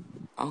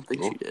 I don't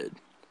think she did.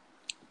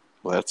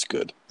 Well, that's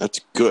good. That's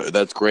good.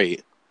 That's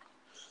great.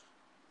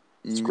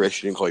 It's great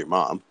she didn't call your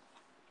mom.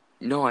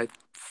 No,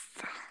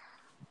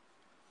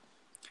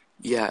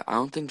 yeah, I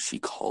don't think she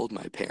called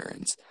my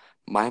parents.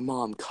 My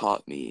mom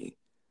caught me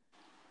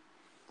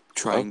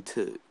trying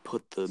to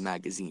put the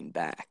magazine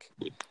back.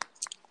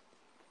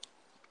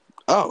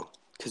 Oh.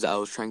 Because I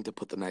was trying to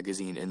put the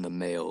magazine in the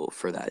mail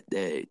for that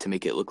day to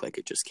make it look like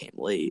it just came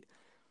late.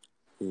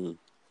 Mm.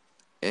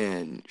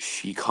 And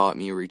she caught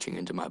me reaching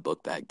into my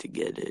book bag to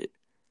get it.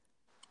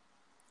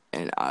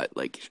 And I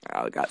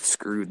got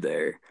screwed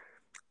there.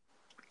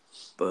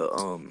 But,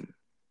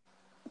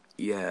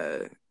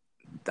 yeah,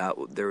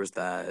 there was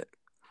that.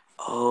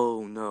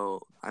 Oh,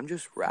 no, I'm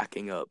just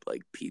racking up,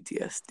 like,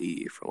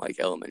 PTSD from, like,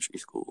 elementary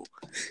school.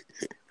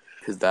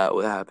 Because that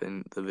would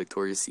happen, the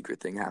Victoria's Secret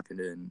thing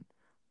happened in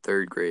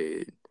 3rd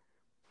grade.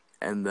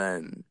 And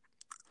then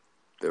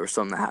there was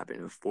something that happened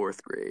in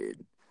 4th grade.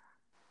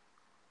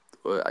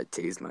 I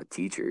tased my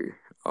teacher.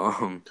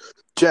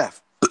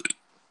 Jeff.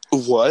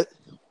 What?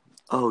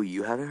 Oh,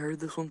 you haven't heard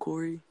this one,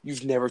 Corey?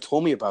 You've never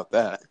told me about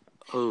that.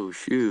 Oh,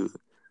 shoot.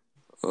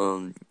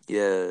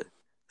 Yeah.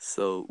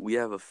 So we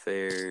have a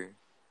fair.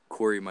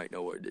 Corey might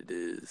know what it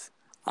is.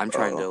 I'm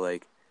trying to,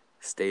 like,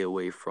 stay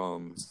away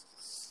from,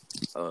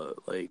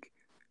 like,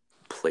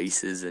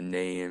 places and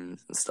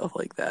names and stuff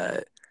like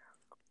that.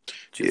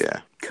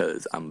 Just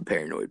because I'm a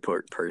paranoid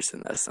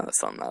person. That's not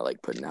something I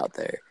like putting out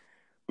there.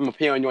 I'm a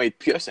paranoid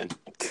person.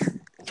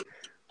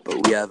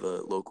 But we have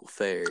a local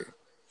fair,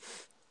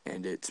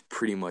 and it's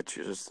pretty much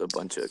just a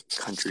bunch of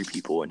country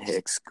people and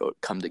hicks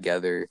come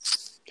together.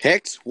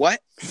 Hicks?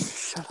 What?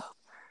 Shut up.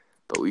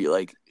 But we,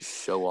 like,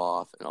 show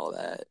off and all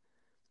that.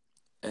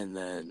 And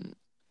then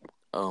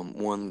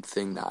one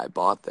thing that I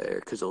bought there,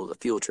 because it was a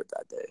field trip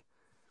that day,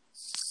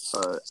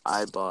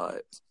 I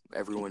bought,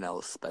 everyone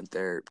else spent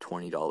their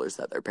 $20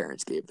 that their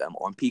parents gave them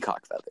on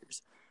peacock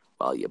feathers.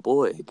 While your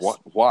boys... What?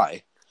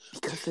 Why?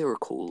 Because they were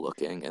cool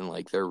looking and,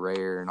 like, they're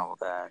rare and all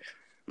that.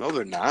 No,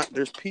 they're not.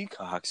 There's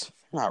peacocks.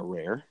 They're not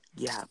rare.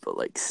 Yeah, but,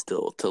 like,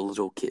 still, to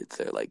little kids,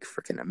 they're, like,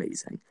 freaking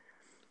amazing.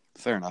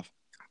 Fair enough.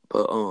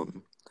 But,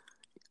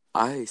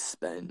 I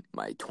spent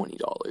my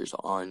 $20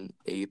 on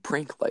a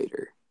prank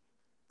lighter.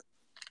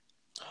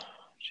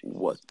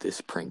 What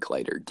this prank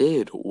lighter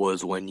did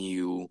was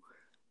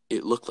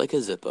it looked like a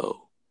Zippo,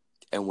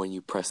 and when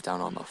you pressed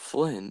down on the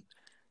flint,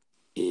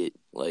 it,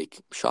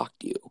 like,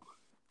 shocked you.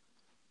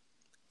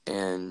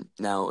 And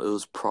now it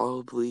was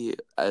probably,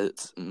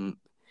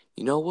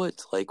 You know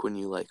what's like when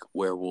you like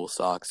wear wool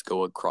socks,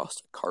 go across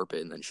the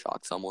carpet, and then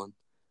shock someone?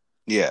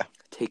 Yeah.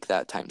 Take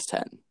that times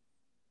 10.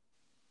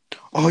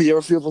 Oh, you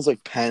ever feel those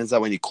like pens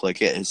that when you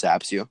click it, it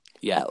zaps you?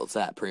 Yeah, it's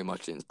that pretty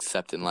much,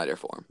 except in lighter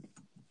form.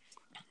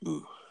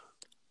 Ooh.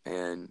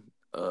 And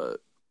I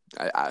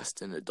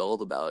asked an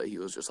adult about it. He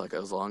was just like,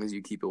 as long as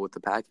you keep it with the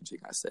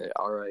packaging. I said,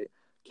 all right.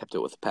 Kept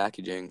it with the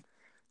packaging.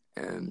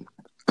 And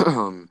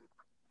the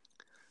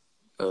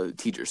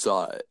teacher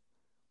saw it.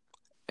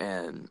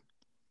 And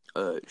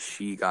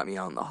she got me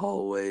out in the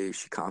hallway.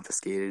 She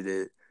confiscated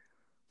it.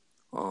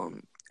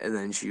 And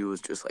then she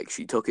was just like,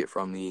 she took it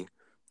from me.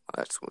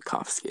 That's what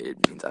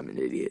confiscated means. I'm an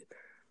idiot.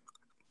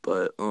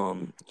 But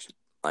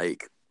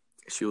like,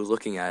 she was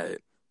looking at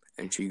it,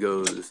 and she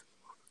goes,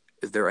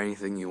 "Is there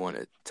anything you want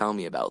to tell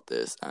me about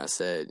this?" And I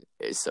said,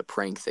 "It's a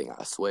prank thing,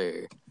 I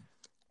swear."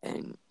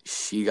 And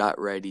she got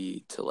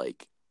ready to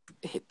like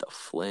hit the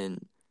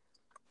flint,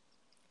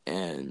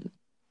 and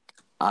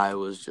I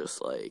was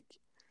just like,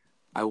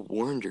 I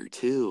warned her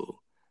too.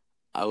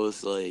 I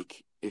was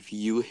like, if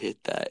you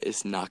hit that,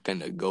 it's not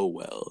gonna go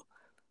well.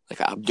 Like,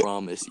 I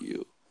promise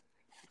you.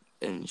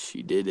 And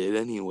she did it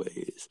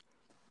anyways.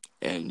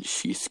 And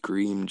she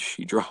screamed,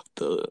 she dropped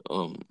the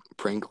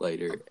prank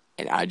lighter,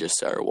 and I just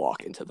started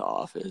walking to the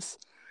office.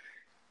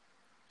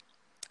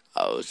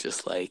 I was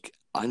just like,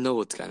 I know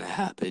what's gonna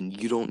happen.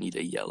 You don't need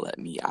to yell at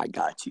me. I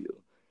got you.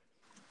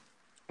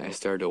 And I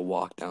started to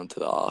walk down to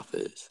the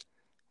office,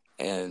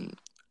 and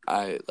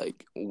I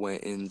like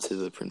went into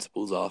the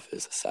principal's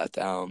office, sat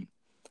down,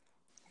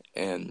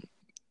 and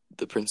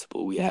the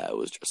principal we had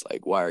was just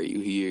like, "Why are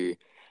you here?"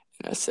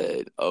 And I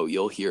said, "Oh,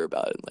 you'll hear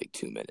about it in like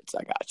 2 minutes.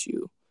 I got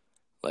you.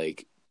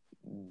 Like,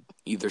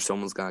 either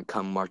someone's gonna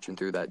come marching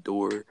through that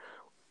door,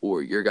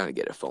 or you're gonna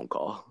get a phone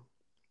call."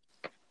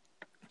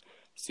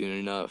 Soon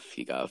enough,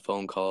 he got a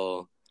phone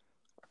call.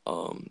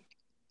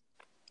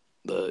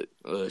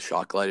 The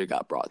shock lighter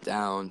got brought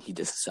down. He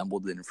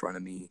disassembled it in front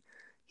of me.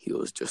 He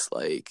was just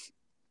like,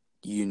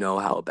 "You know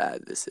how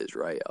bad this is,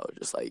 right?" I was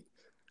just like,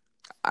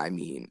 I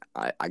mean,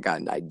 I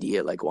got an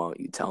idea. Like, why don't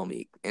you tell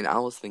me? And I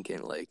was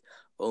thinking, like,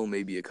 oh,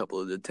 maybe a couple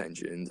of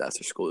detentions,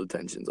 after school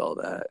detentions, all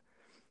that.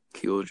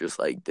 He was just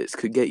like, this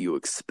could get you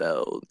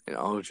expelled. And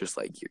I was just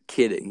like, you're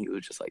kidding. He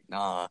was just like,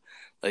 nah.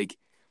 Like,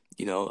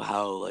 you know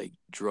how, like,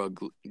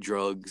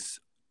 drugs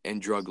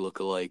and drug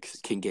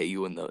lookalikes can get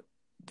you in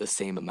the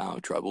same amount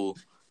of trouble?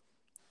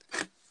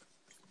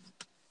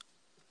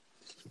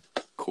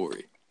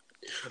 Corey.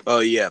 Oh,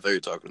 yeah, I thought you were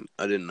talking.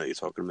 I didn't know you were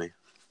talking to me.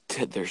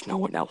 There's no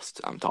one else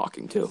I'm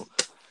talking to.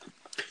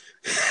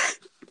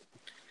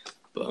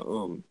 But,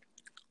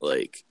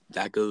 like,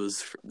 that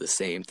goes for the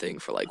same thing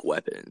for, like,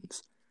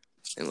 weapons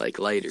and, like,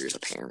 lighters,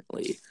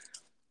 apparently.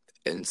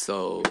 And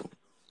so,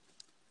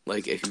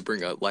 like, if you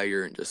bring a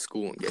lighter into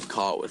school and get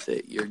caught with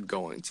it, you're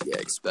going to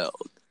get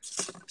expelled.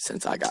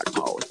 Since I got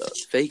caught with a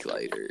fake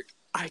lighter,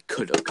 I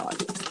could have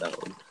gotten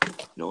expelled.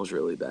 And it was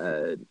really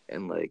bad.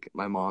 And, like,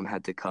 my mom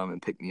had to come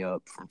and pick me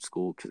up from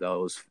school because I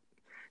was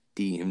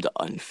deemed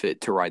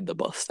unfit to ride the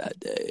bus that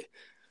day.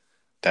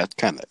 That's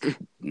kind of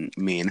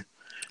mean.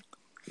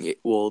 Yeah,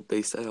 well,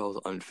 they said I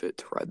was unfit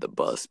to ride the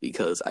bus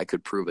because I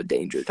could prove a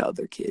danger to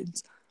other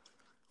kids.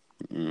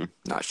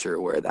 Not sure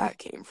where that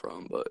came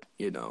from, but,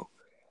 you know.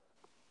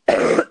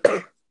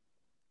 I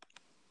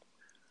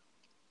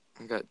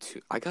got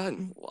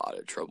in a lot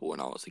of trouble when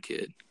I was a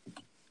kid.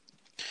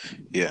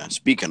 Yeah,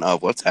 speaking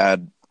of, let's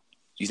add... Do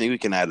you think we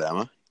can add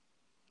Emma?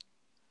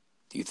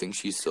 Do you think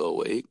she's still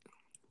awake?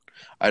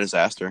 I just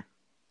asked her.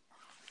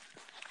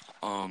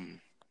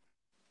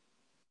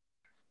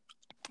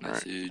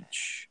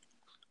 Message.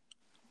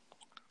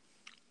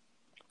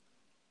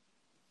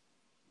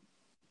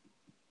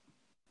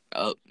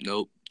 Oh,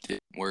 nope.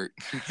 Didn't work.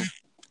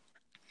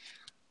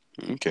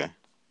 Okay.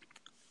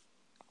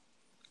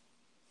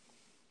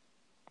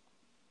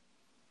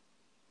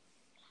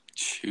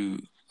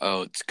 Shoot.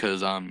 Oh, it's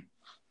because,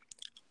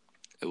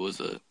 it was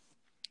a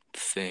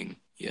thing.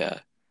 Yeah.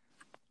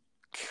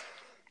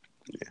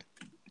 Yeah.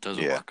 It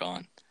doesn't work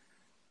on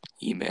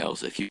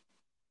emails if you...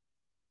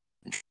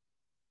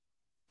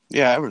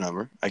 Yeah, I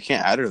remember. I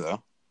can't add her,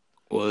 though.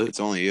 What? It's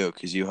only you,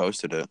 because you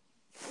hosted it.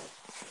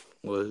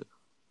 What?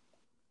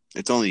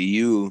 It's only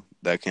you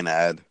that can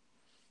add,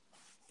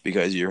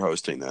 because you're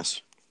hosting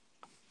this.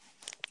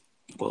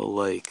 Well,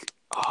 like,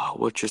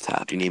 what just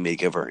happened? Do you need me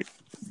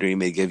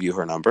to give you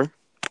her number?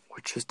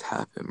 What just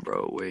happened,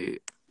 bro?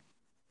 Wait,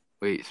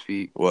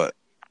 speak. What?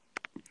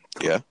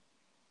 Yeah?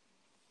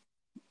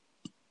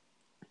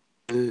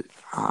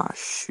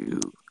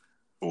 Shoot.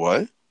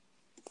 What?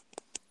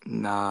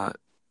 Nah,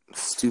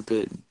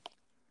 stupid.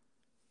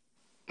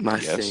 My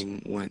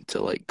thing went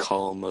to, like,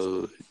 call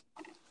mode.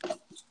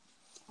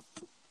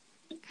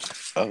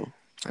 Oh.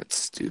 That's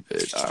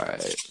stupid.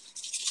 Alright.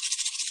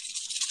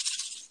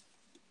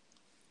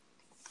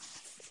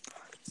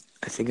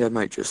 I think I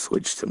might just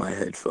switch to my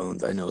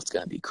headphones. I know it's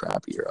gonna be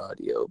crappier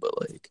audio, but,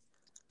 like,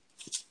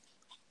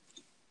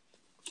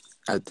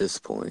 at this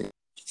point,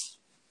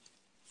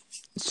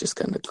 it's just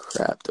kind of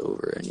crapped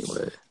over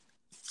anyway.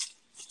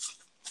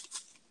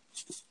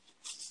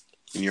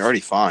 And you're already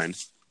fine.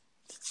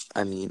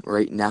 I mean,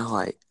 right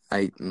now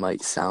I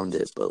might sound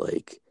it, but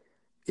like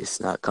it's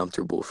not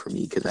comfortable for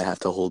me because I have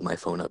to hold my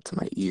phone up to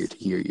my ear to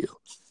hear you.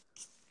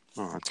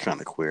 Oh, that's kind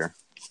of queer.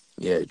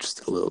 Yeah,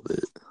 just a little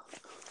bit.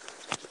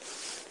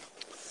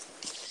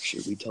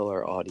 Should we tell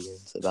our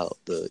audience about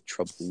the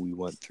trouble we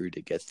went through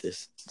to get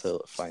this, to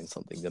find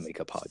something to make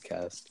a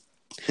podcast?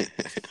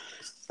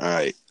 All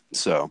right.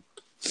 So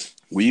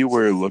we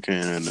were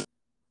looking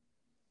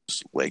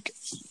like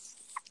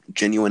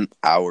genuine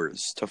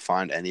hours to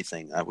find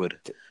anything that would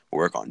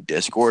work on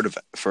Discord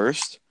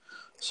first,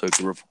 so we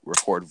could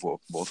record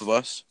both of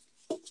us.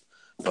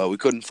 But we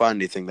couldn't find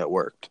anything that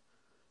worked.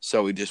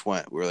 So we just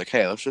went. We were like,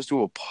 hey, let's just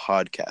do a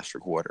podcast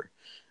recorder.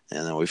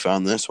 And then we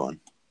found this one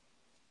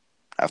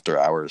after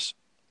hours.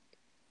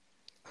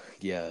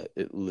 Yeah,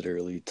 it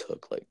literally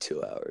took like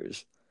 2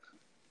 hours.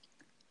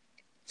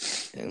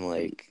 And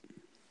like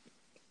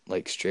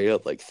straight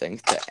up, like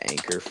thanks to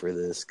Anchor for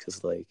this,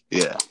 because like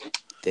Yeah.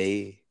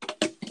 they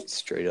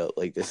straight up,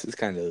 like this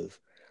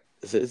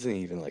isn't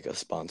even like a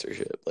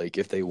sponsorship. Like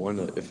if they want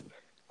to, if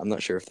I'm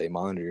not sure if they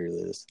monitor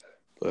this,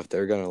 but if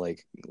they're gonna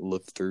like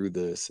look through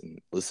this and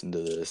listen to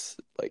this,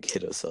 like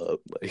hit us up.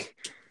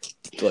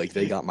 Like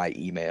they got my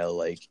email,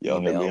 like Yo,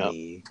 hit email me up.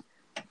 me,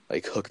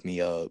 like hook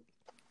me up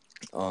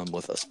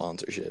with a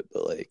sponsorship.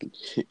 But like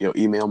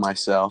Email my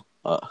cell.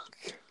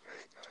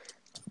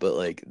 but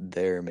like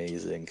they're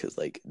amazing because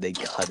like they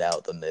cut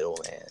out the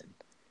middleman.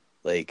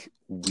 Like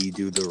we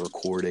do the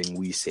recording,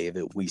 we save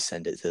it, we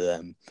send it to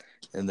them,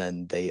 and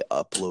then they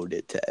upload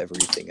it to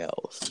everything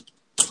else.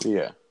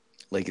 Yeah.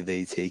 Like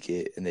they take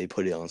it and they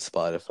put it on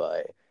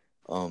Spotify.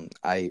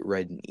 I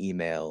read an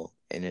email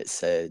and it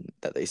said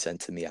that they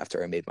sent to me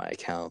after I made my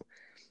account,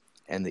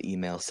 and the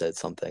email said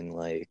something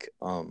like,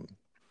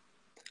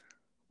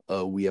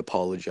 we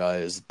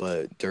apologize,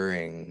 but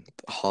during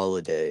the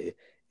holiday,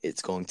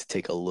 it's going to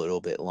take a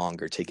little bit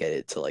longer to get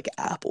it to like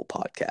Apple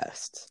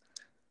Podcasts.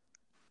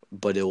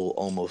 But it will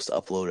almost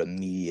upload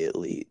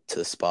immediately to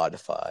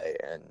Spotify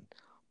and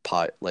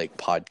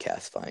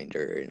Podcast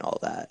Finder and all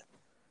that,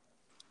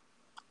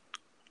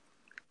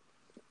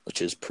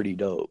 which is pretty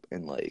dope.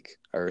 And like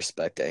I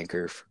respect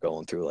Anchor for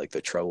going through like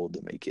the trouble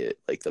to make it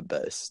like the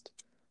best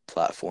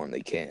platform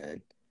they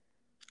can.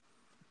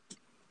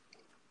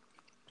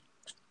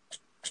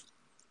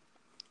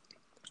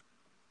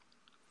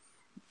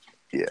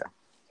 Yeah.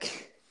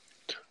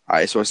 All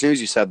right. So as soon as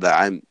you said that,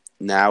 I'm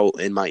now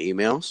in my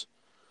emails.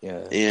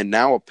 Yeah. And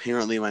now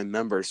apparently my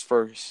member's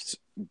first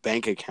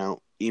bank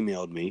account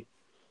emailed me.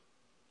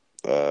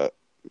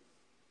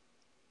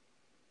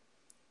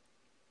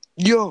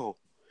 Y'all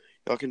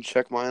can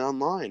check mine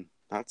online.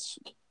 That's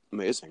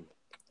amazing.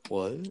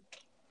 What?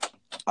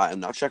 I'm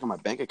not checking my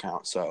bank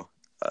account, so,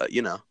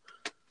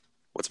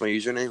 what's my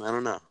username? I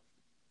don't know.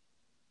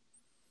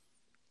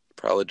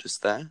 Probably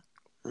just that.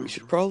 We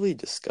should probably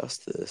discuss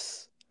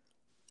this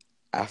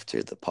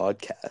after the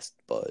podcast,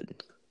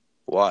 bud.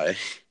 Why?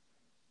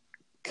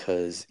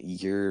 Because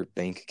your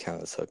bank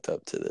account is hooked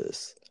up to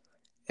this,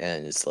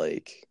 and it's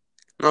like...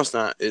 No, it's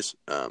not. It's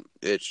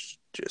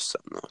just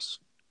something else.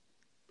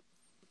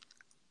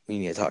 We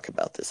need to talk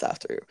about this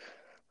after.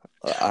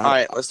 All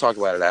right, let's talk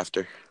about it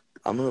after.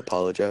 I'm gonna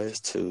apologize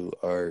to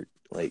our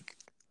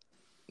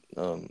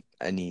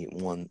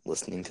anyone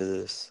listening to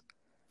this,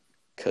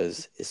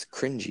 because it's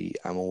cringy.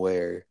 I'm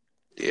aware.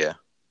 Yeah.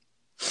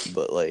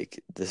 But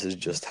like this is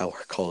just how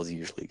our calls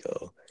usually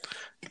go.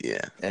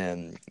 Yeah.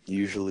 And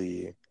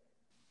usually,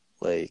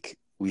 like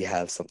we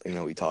have something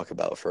that we talk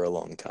about for a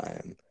long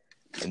time,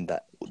 and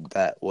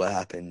that what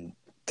happened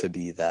to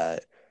be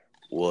that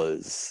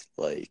was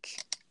like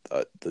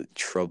the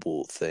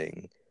trouble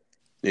thing.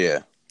 Yeah.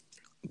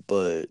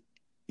 But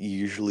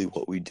usually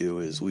what we do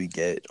is we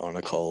get on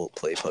a call,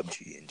 play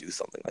PUBG, and do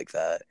something like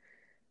that.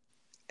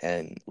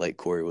 And like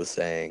Corey was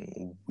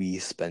saying, we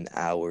spend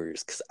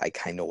hours, because I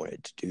kind of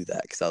wanted to do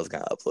that because I was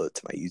going to upload it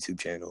to my YouTube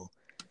channel.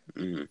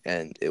 Mm-hmm.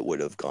 And it would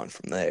have gone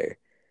from there.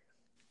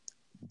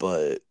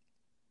 But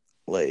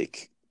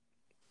like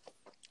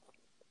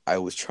I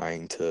was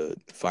trying to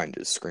find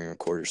a screen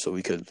recorder so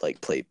we could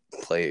like play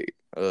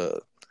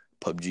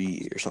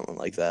PUBG or something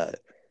like that,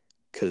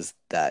 because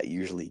that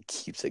usually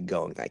keeps it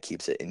going. That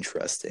keeps it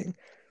interesting.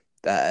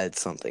 That adds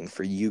something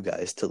for you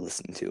guys to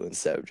listen to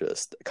instead of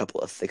just a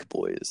couple of thick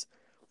boys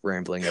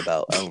rambling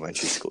about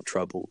elementary school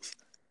troubles.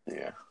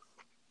 Yeah.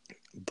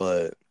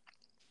 But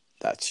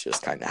that's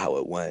just kind of how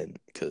it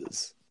went,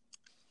 because,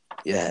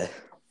 yeah.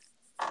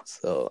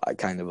 So I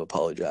kind of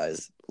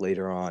apologize.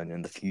 Later on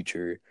in the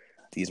future,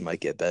 these might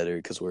get better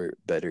because we're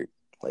better,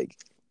 like,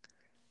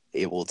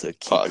 able to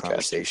keep Podcasters.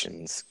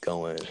 Conversations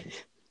going,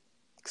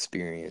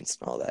 experience,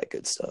 and all that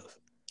good stuff.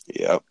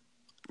 Yep.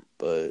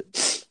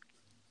 But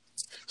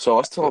so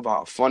let's tell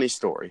about a funny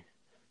story.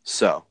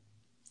 So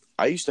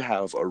I used to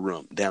have a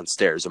room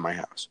downstairs in my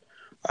house.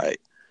 All right.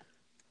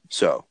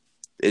 So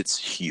it's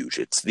huge.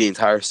 It's the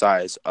entire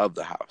size of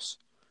the house.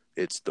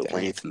 It's the Dang.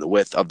 length and the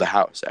width of the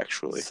house,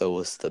 actually. So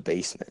was the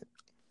basement.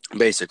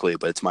 Basically,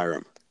 but it's my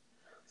room.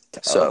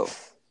 Tough. So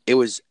It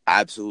was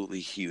absolutely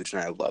huge,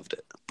 and I loved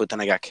it. But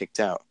then I got kicked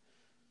out,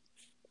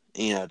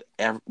 and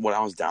when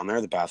I was down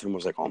there, the bathroom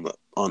was like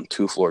on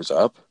 2 floors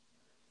up.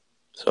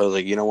 So I was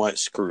like, you know what,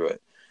 screw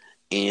it.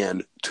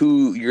 And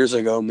 2 years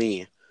ago,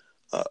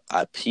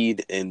 I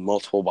peed in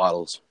multiple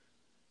bottles,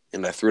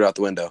 and I threw it out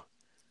the window.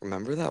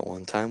 Remember that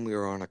one time we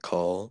were on a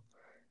call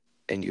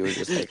and you were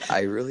just like,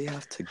 I really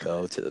have to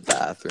go to the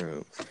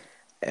bathroom.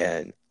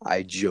 And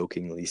I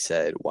jokingly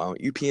said, why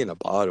don't you pee in a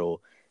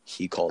bottle?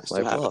 He called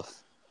my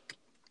bluff.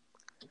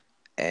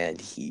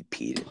 And he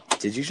peed.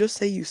 Did you just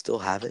say you still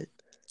have it?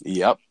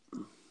 Yep.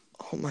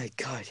 Oh my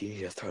God, you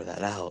need to throw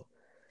that out.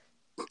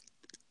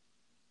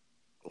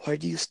 Why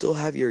do you still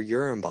have your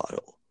urine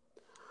bottle?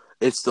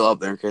 It's still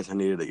up there in case I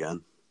need it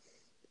again.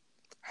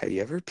 Have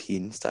you ever peed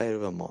inside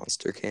of a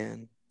Monster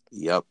can?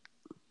 Yep.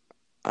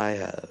 I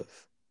have.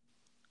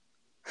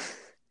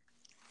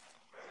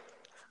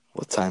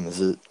 What time is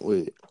it?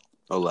 Wait.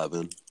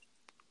 11.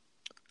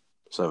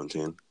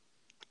 17.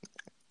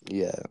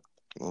 Yeah.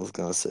 I was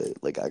gonna say,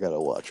 like, I gotta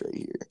watch right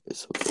here.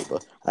 It's okay,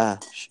 but...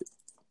 shit.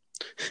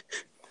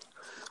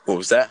 What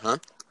was that, huh?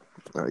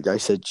 Alright, I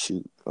said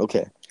shoot.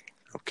 Okay.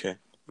 Okay.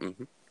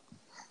 Mm-hmm.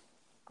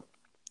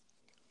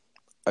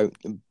 I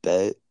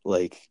bet,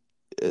 like,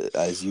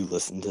 as you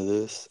listen to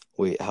this...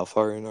 Wait, how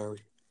far in are we?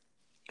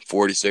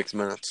 46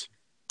 minutes.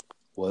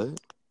 What?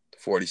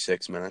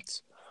 46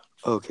 minutes.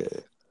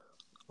 Okay.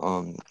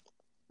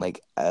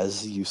 Like,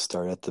 as you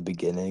start at the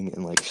beginning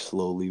and, like,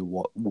 slowly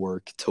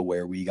work to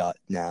where we got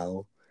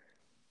now,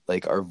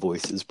 like, our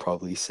voices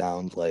probably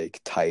sound,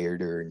 like,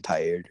 tireder and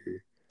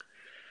tireder.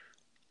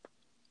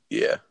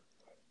 Yeah.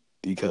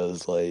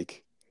 Because,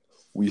 like,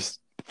 we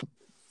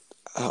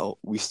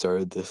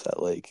started this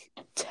at, like,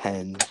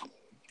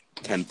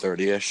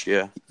 10:30ish,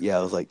 yeah. Yeah,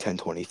 it was, like,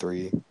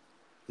 10:23.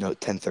 No,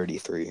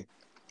 10:33.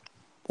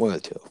 One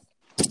of the two.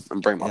 I'm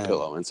bringing my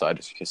pillow inside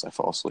just in case I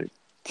fall asleep.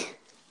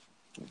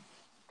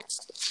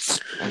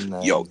 And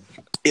then... Yo,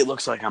 it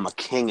looks like I'm a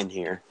king in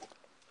here.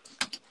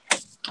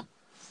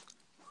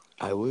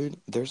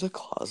 There's a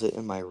closet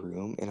in my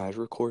room, and I'd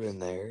record in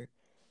there,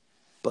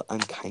 but I'm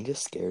kind of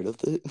scared of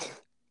it.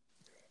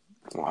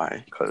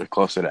 Why? Because it's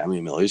closer to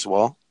Emmy Millie's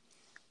wall?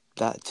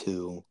 That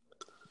too.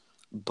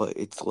 But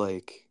it's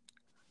like...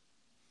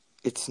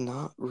 It's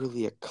not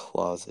really a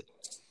closet.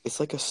 It's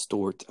like a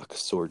storage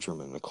room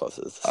and a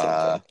closet. It's the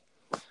same thing.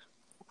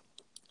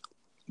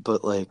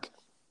 But, like,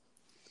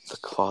 the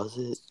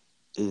closet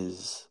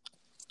is...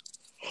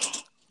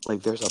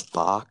 Like, there's a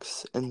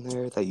box in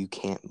there that you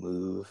can't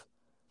move.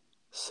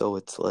 So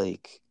it's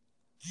like...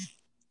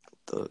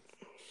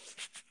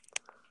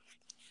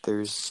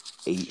 There's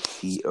 8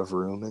 feet of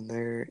room in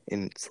there,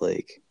 and it's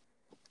like...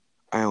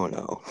 I don't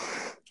know.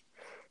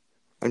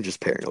 I'm just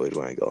paranoid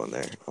when I go in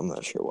there. I'm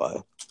not sure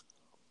why.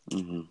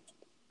 Mm-hmm.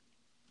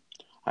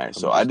 Alright,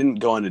 so I didn't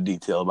go into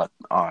detail about...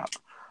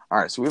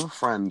 Alright, so we have a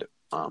friend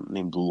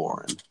named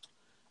Lauren.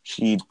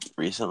 She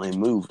recently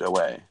moved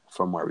away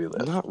from where we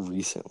live. Not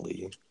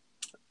recently.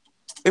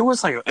 It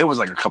was like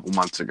a couple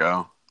months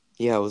ago.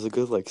 Yeah, it was a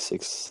good, like,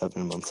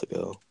 6-7 months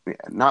ago. Yeah,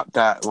 not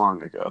that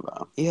long ago,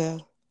 though. Yeah.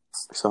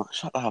 So,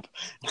 shut up.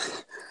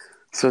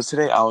 So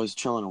today I was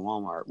chilling in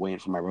Walmart waiting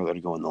for my brother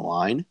to go in the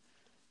line,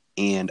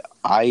 and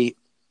I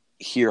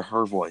hear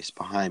her voice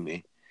behind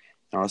me,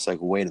 and I was like,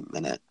 wait a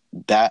minute,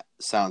 that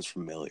sounds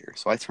familiar.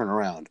 So I turn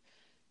around,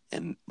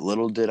 and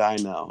little did I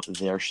know,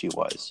 there she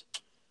was,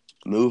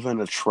 moving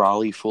a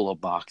trolley full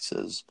of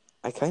boxes.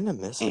 I kind of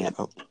miss her.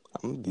 I'm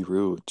going to be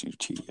real with you,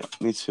 T. Yeah,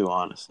 me too,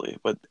 honestly.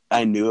 But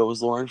I knew it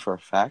was Lauren for a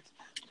fact,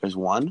 because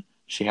 1,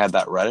 she had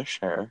that reddish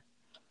hair.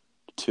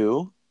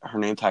 2, her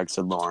name tag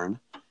said Lauren.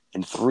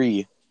 And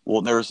 3,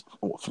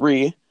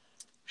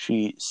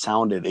 she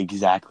sounded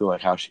exactly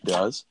like how she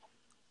does.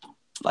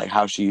 Like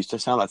how she used to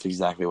sound, that's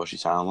exactly what she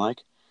sounded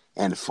like.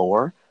 And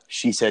 4,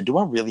 she said, do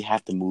I really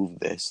have to move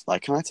this?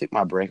 Like, can I take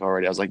my break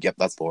already? I was like, yep,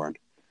 that's Lauren.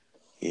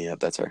 Yep,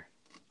 that's her.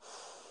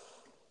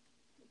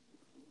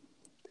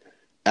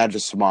 I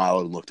just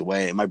smiled and looked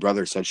away. And my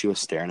brother said she was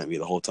staring at me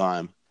the whole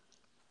time.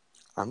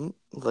 I'm,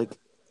 like,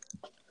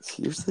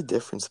 here's the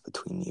difference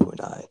between you and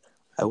I.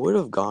 I would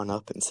have gone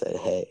up and said,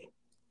 hey.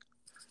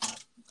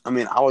 I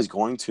mean, I was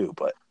going to,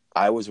 but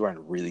I was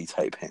wearing really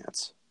tight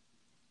pants.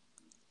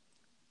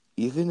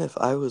 Even if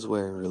I was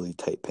wearing really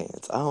tight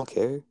pants, I don't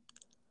care.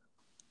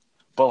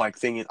 But, like,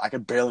 thing is, I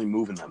could barely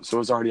move in them, so it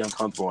was already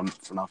uncomfortable enough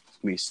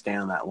for me to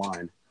stand in that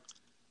line.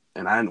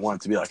 And I didn't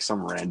want it to be, like,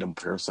 some random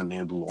person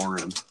named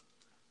Lauren.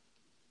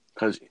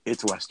 Because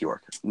it's West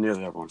York.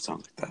 Nearly everyone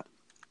sounds like that.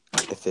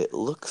 If it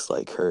looks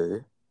like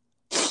her,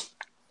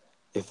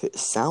 if it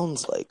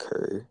sounds like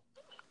her,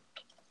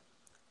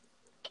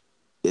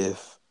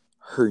 if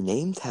her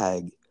name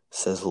tag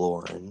says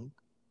Lauren,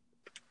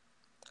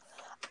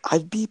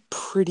 I'd be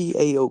pretty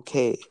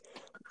A-okay.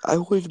 I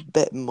would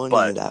bet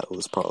money that it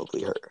was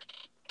probably her.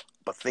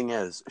 But thing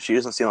is, she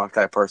doesn't seem like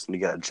that person to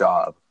get a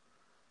job.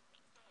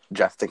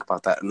 You have to think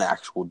about that, an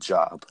actual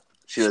job.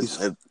 She's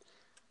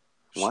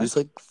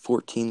like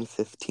 14,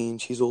 15.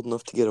 She's old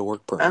enough to get a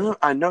work permit.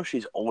 I know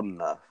she's old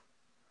enough.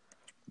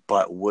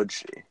 But would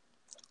she?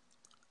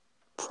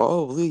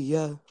 Probably,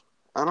 yeah.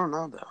 I don't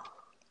know though.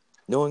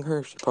 Knowing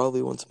her, she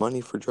probably wants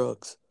money for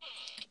drugs.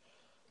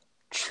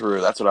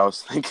 True, that's what I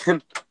was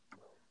thinking.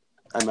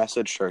 I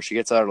messaged her. She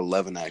gets out at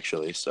 11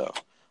 actually, so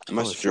I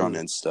messaged her on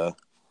shoot. Insta.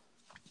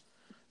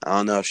 I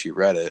don't know if she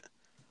read it.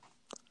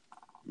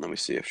 Let me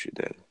see if she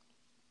did.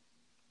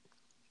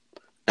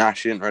 Nah,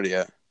 she didn't read it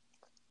yet.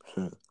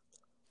 Hmm.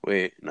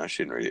 Wait, no,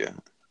 she didn't read it yet.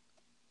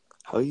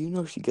 How do you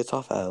know she gets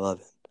off at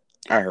 11?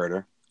 I heard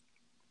her.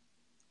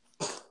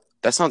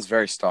 That sounds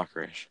very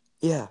stalkerish.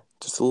 Yeah,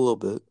 just a little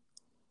bit.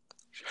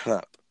 Shut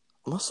up.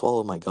 I'm gonna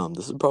swallow my gum.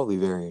 This is probably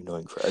very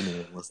annoying for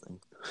anyone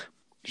listening.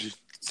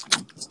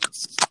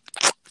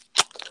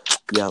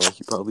 Yeah, like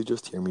you probably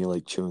just hear me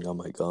like chewing on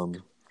my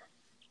gum.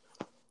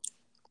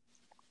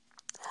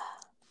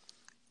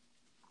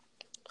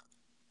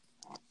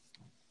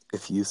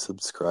 If you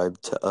subscribe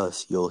to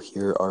us, you'll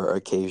hear our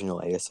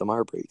occasional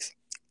ASMR breaks.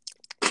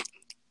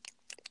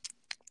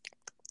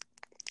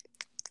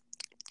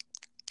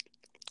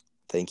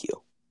 Thank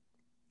you.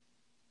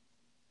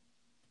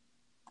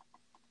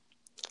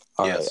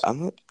 All right, Yes.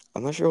 I'm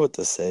not sure what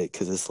to say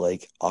because it's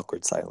like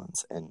awkward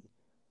silence, and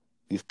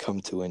we've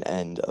come to an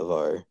end of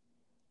our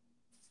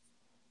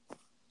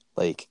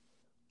like.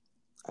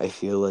 I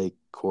feel like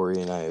Corey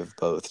and I have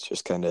both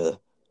just kind of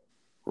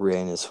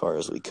ran as far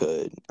as we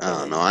could. I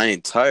don't know. I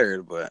ain't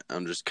tired, but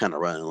I'm just kind of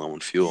running low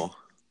on fuel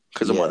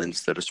because I'm on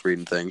Insta just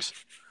reading things.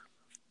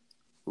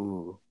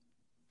 Ooh.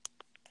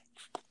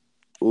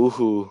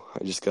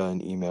 I just got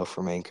an email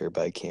from Anchor,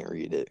 but I can't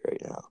read it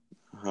right now.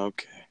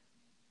 Okay.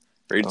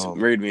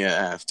 Read me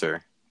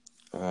after.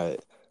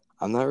 Alright.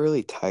 I'm not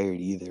really tired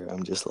either.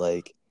 I'm just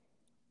like,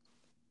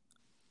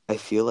 I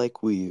feel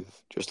like we've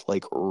just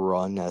like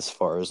run as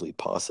far as we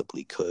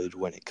possibly could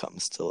when it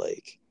comes to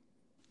like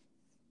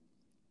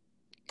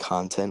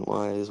content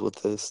wise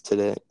with this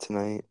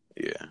tonight.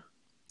 Yeah.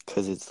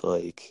 Because it's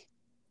like,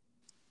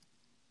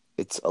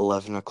 it's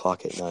 11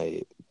 o'clock at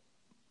night.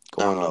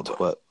 Going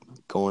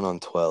on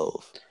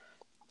 12.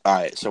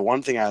 Alright, so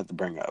one thing I have to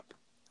bring up.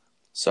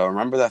 So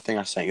remember that thing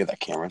I sent you that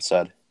Cameron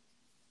said?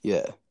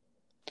 Yeah.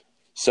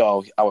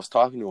 So I was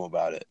talking to him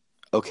about it.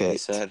 Okay. He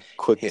said,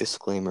 quick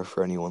disclaimer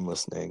for anyone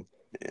listening.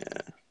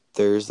 Yeah.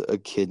 There's a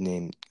kid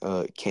named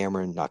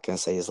Cameron, not gonna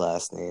say his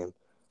last name,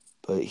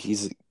 but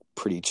he's a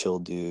pretty chill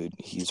dude.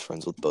 He's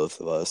friends with both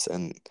of us,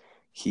 and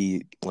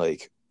he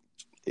like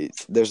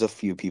there's a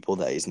few people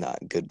that he's not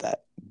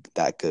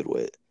that good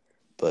with.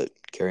 But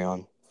carry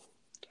on.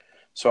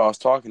 So I was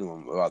talking to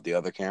him about the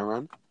other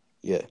Cameron.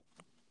 Yeah.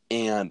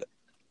 And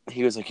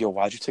he was like, yo,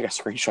 why'd you take a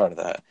screenshot of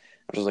that?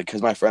 I was like,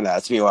 because my friend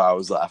asked me why I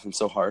was laughing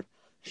so hard.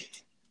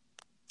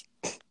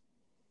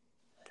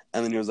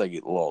 And then he was like,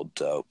 lol,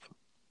 dope.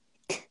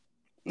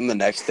 And the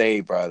next day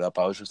he brought it up.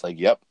 I was just like,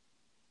 yep.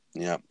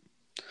 It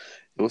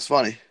was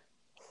funny.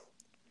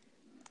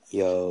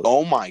 Yo.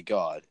 Oh my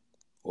God.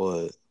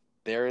 What?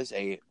 There is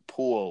a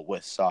pool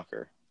with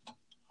soccer.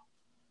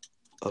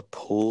 A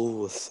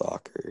pool with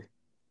soccer?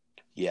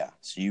 Yeah.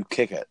 So you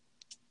kick it.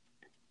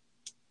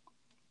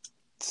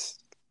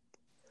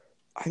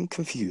 I'm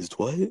confused.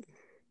 What?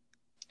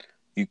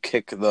 You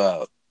kick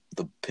the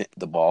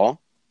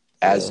ball,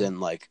 as in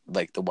like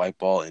the white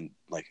ball in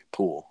like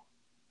pool.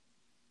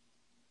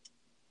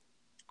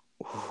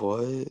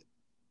 What?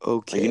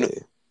 Okay.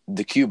 Like,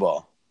 the cue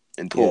ball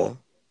in pool.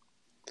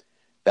 Yeah.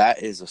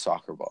 That is a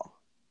soccer ball.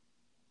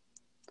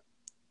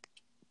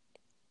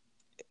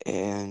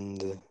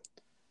 And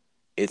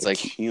it's like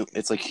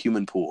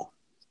human pool.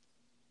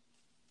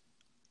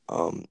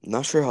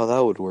 Not sure how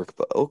that would work,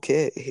 but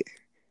okay.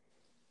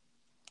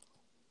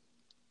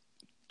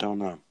 Don't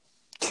know.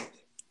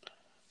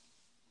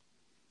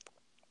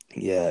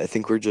 Yeah, I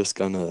think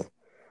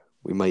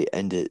we might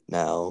end it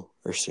now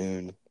or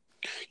soon.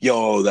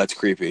 Yo, that's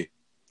creepy.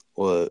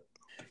 What?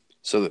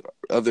 So the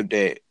other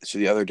day,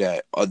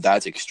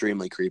 that's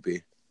extremely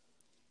creepy.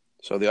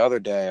 So the other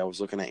day, I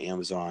was looking at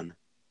Amazon,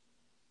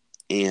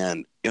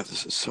 and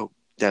this is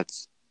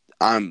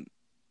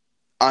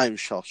I'm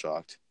shell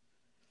shocked.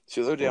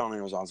 So the other day on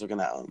Amazon, I was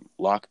looking at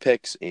lock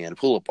picks and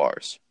pull-up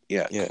bars.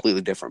 Yeah,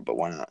 completely different, but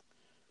why not?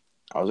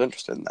 I was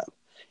interested in them,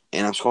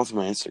 and I'm scrolling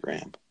through my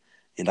Instagram,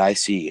 and I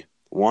see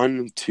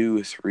 1,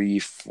 2, 3,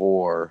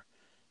 4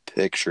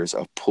 pictures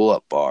of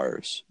pull-up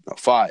bars. No,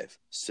 5,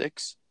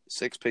 6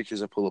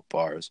 pictures of pull-up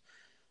bars,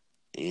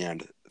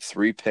 and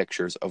 3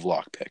 pictures of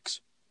lock picks.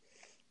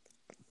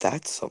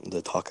 That's something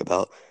to talk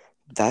about.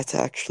 That's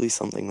actually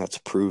something that's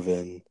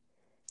proven.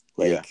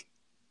 Like,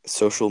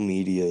 social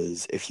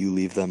medias, if you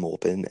leave them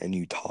open and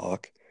you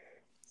talk,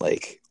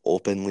 like,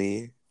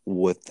 openly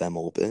with them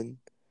open,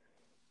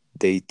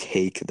 they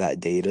take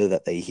that data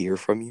that they hear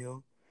from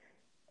you,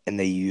 and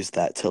they use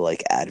that to,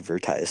 like,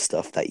 advertise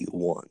stuff that you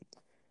want.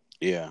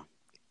 Yeah.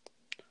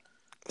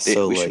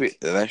 So,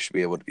 that should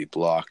be able to be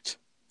blocked.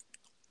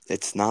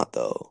 It's not,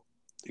 though.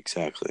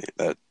 Exactly.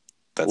 That's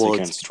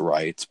against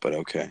rights, but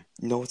okay.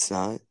 No, it's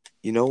not.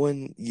 You know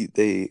when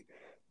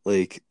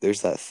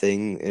there's that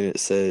thing and it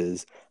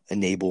says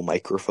enable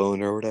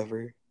microphone or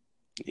whatever?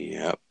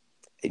 Yep.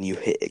 And you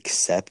hit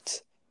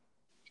accept.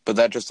 But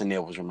that just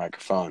enables your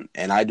microphone,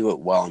 and I do it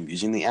while I'm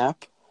using the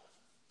app.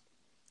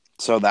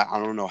 So that I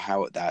don't know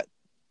how that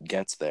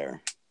gets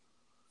there.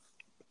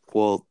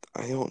 Well,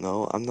 I don't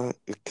know. I'm not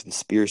a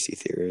conspiracy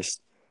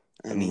theorist.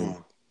 I mean,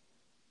 know.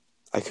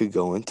 I could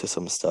go into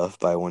some stuff,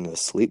 but I want to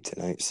sleep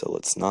tonight, so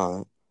let's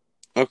not.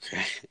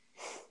 Okay.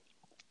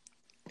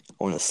 I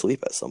want to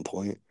sleep at some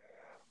point.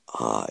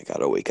 I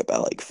gotta wake up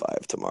at like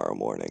 5 tomorrow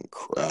morning.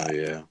 Crap. Oh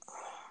yeah.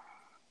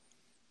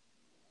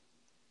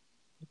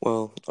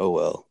 Well, oh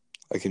well.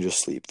 I can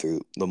just sleep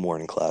through the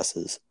morning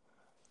classes.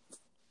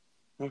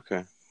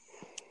 Okay.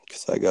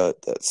 Because I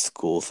got that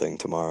school thing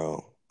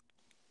tomorrow.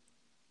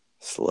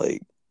 It's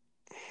like,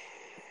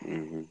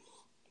 Mm-hmm.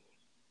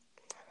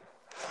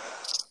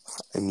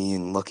 I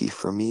mean, lucky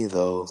for me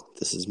though,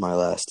 this is my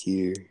last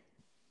year.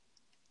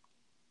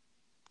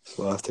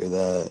 So after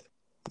that,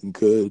 I'm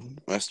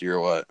good. Last year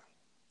what?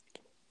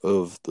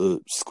 Of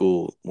the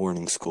school,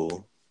 morning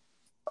school.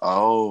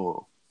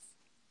 Oh.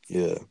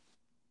 Yeah.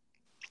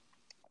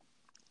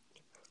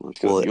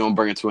 That's Well, good. You want to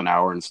bring it to an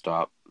hour and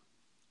stop?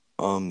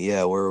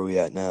 Yeah, where are we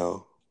at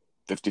now?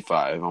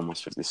 55,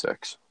 almost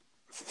 56.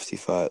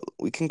 55.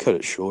 We can cut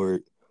it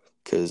short,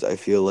 because I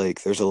feel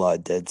like there's a lot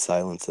of dead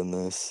silence in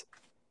this.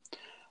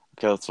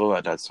 Okay, let's hold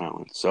that dead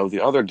silence. So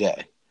the other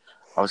day,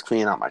 I was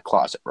cleaning out my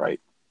closet, right?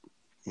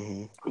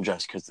 Mm-hmm.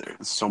 Just because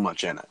there's so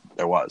much in it.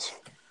 There was.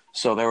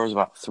 So there was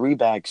about 3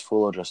 bags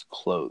full of just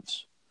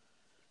clothes.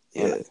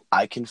 And Yeah.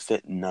 I can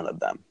fit none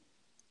of them.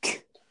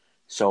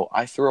 So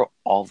I threw out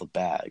all the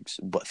bags,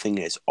 but thing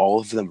is, all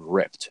of them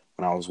ripped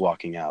when I was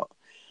walking out.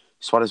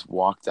 So I just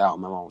walked out,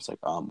 and my mom was like,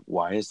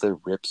 why is there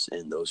rips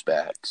in those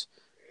bags?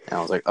 And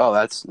I was like, oh,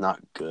 that's not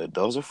good.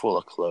 Those are full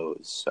of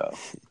clothes.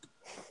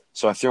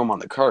 So I threw them on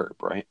the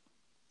curb, right?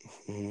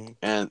 Mm-hmm.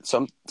 And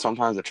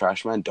sometimes the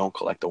trash men don't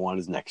collect the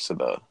ones next to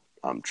the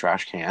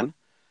trash can.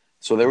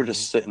 So they were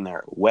just sitting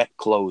there, wet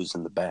clothes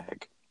in the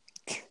bag.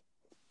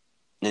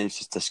 And it's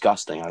just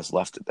disgusting. I just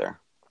left it there.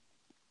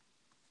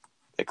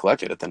 They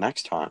collected it the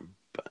next time.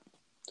 But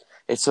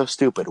it's so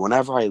stupid.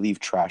 Whenever I leave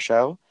trash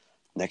out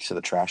next to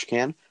the trash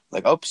can,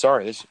 like, oh,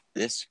 sorry,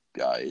 this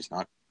guy is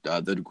not,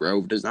 the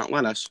Grove does not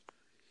let us.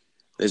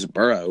 This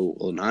borough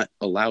will not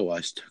allow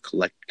us to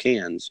collect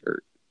cans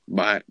or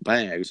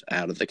bags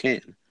out of the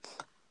can.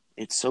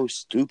 It's so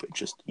stupid.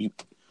 Just you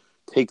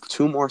take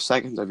 2 more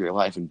seconds of your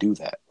life and do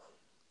that.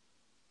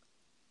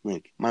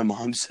 Like my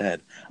mom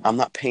said, I'm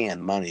not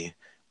paying money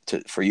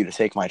for you to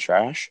take my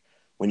trash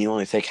when you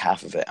only take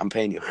half of it. I'm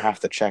paying you half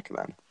the check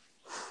then.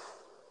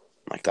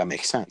 Like that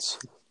makes sense.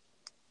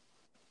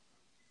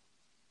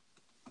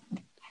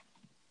 The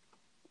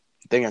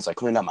thing is, I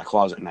cleaned out my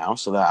closet now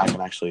so that I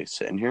can actually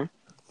sit in here.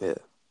 Yeah.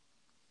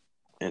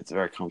 It's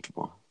very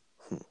comfortable.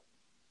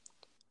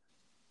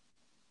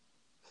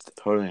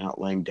 Totally not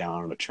laying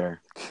down on a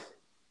chair.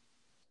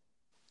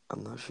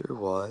 I'm not sure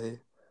why,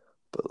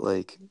 but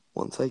like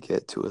once I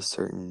get to a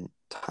certain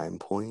time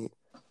point,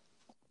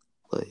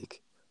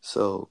 like,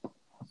 so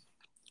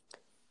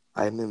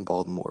I'm in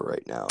Baltimore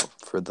right now,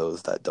 for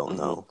those that don't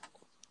know.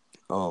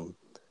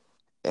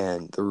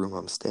 And the room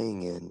I'm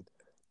staying in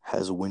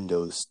has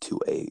windows to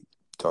a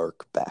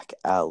dark back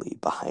alley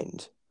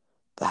behind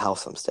the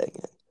house I'm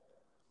staying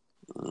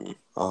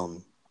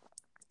in.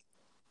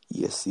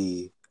 You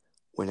see,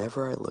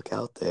 whenever I look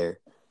out there,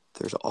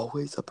 there's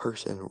always a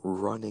person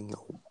running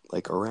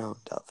like around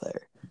out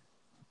there.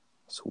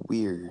 It's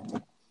weird.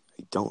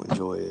 I don't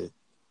enjoy it.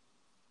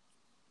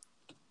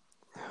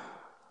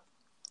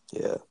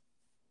 Yeah.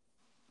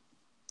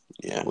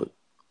 Yeah.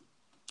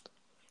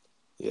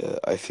 Yeah,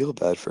 I feel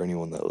bad for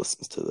anyone that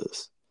listens to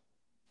this.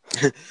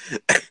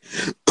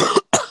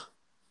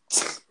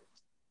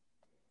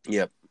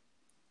 Yep.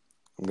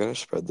 I'm gonna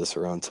spread this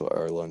around to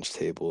our lunch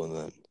table and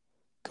then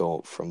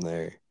go from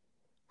there.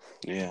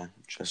 Yeah.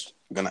 Just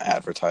gonna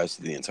advertise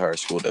to the entire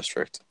school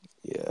district.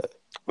 Yeah.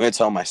 I'm gonna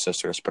tell my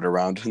sister to spread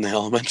around in the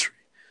elementary.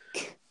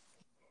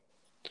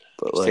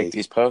 But Just take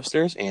these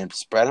posters and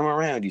spread them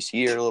around. You see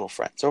your little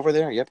friends over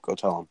there? Yep, go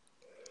tell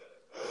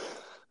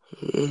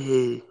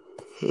them.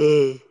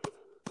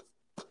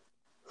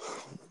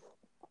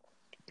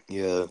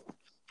 Yeah,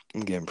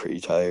 I'm getting pretty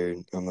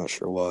tired. I'm not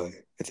sure why.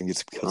 I think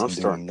it's because I'm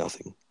doing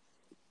nothing.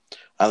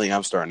 I think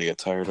I'm starting to get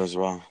tired as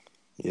well.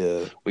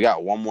 Yeah. We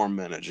got 1 more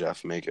minute,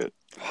 Jeff. Make it.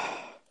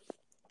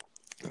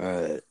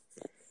 All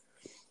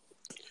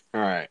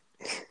right.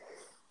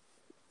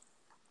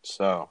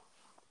 So,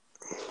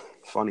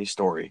 funny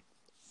story.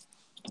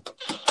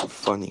 It's a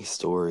funny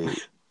story.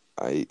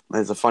 I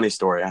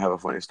have a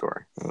funny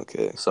story.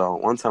 Okay. So,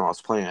 one time I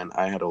was playing,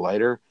 I had a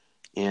lighter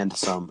and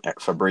some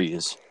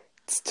Febreze.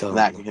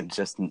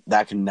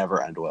 That can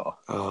never end well.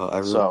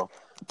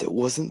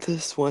 Wasn't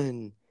this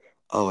when?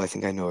 Oh, I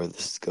think I know where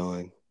this is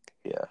going.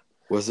 Yeah.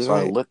 Was it? So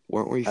I lit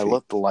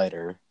the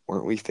lighter.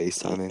 Weren't we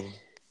FaceTiming?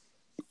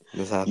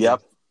 This happened.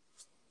 Yep.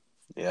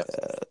 Yeah.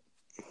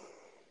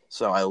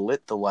 So I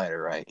lit the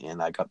lighter, right,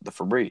 and I got the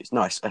Febreze.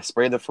 No, I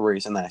sprayed the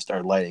Febreze, and then I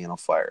started lighting it on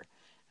fire.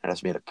 And I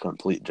just made a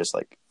complete, just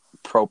like,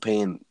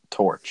 propane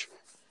torch.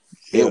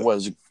 Yeah. It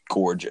was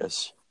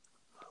gorgeous.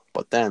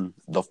 But then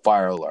the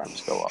fire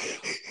alarms go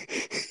off.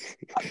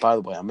 By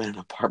the way, I'm in an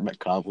apartment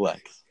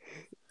complex.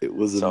 It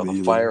was So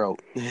amazing.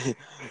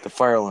 the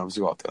fire alarms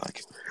go off. They're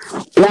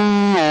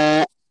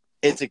like,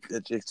 it's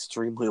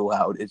extremely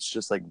loud. It's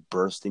just like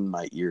bursting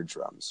my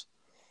eardrums.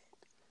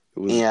 It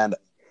was,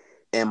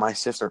 And my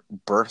sister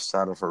bursts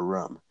out of her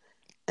room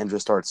and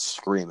just starts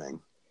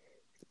screaming.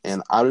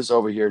 And I was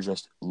over here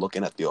just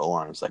looking at the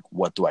alarms, like,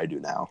 what do I do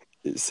now?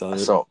 it sounded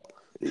So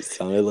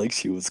like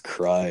she was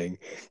crying.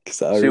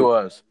 Cause she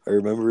was. I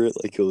remember it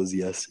like it was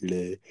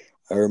yesterday.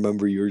 I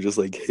remember you were just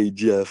like, "Hey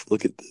Jeff,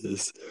 look at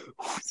this,"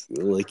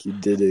 like you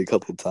did it a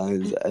couple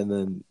times, and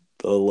then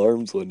the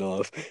alarms went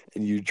off,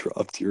 and you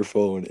dropped your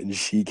phone, and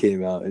she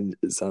came out, and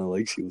it sounded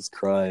like she was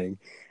crying,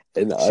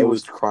 and She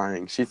was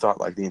crying. She thought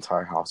like the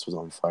entire house was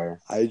on fire.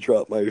 I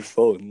dropped my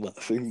phone,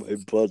 laughing my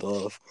butt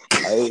off.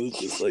 I was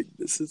just like,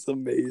 "This is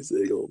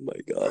amazing! Oh my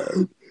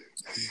god!"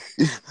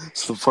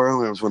 So the fire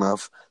alarms went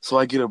off. So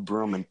I get a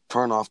broom and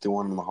turn off the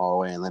one in the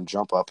hallway, and then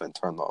jump up and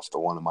turn off the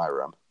one in my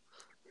room.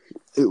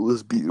 It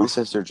was My beautiful.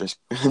 sister just,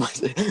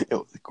 it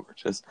was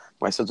gorgeous.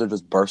 My sister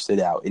just bursted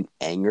out in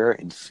anger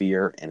and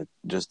fear and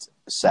just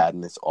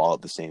sadness all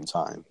at the same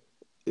time.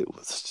 It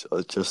was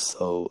just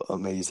so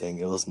amazing.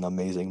 It was an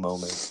amazing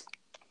moment.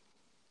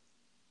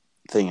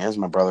 Thing is,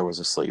 my brother was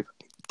asleep.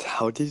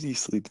 How did he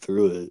sleep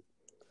through it?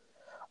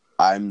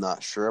 I'm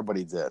not sure, but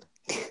he did.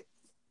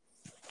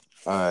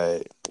 All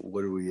right,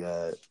 what are we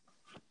at?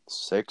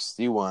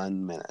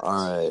 61 minutes.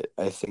 All right,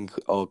 I think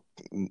I'll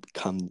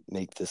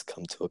make this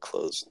come to a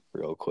close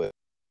real quick.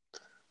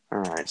 All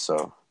right,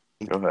 so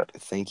go ahead.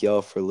 Thank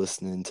y'all for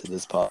listening to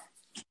this podcast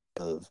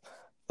of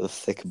the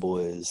Thick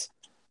Boys.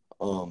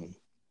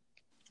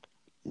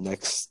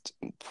 Next,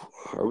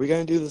 are we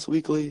gonna do this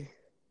weekly?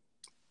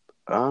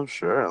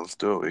 Sure, let's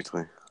do it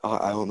weekly.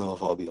 I don't know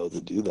if I'll be able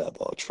to do that,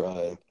 but I'll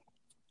try.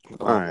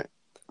 All right.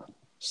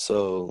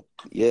 So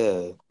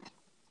yeah,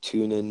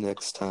 tune in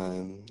next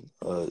time.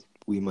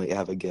 We might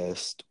have a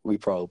guest. We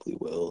probably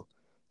will.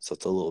 So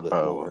it's a little bit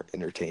more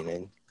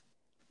entertaining.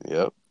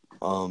 Yep.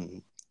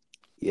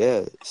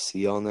 Yeah, see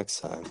y'all next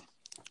time.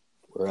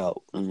 We're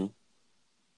out. Mm-hmm.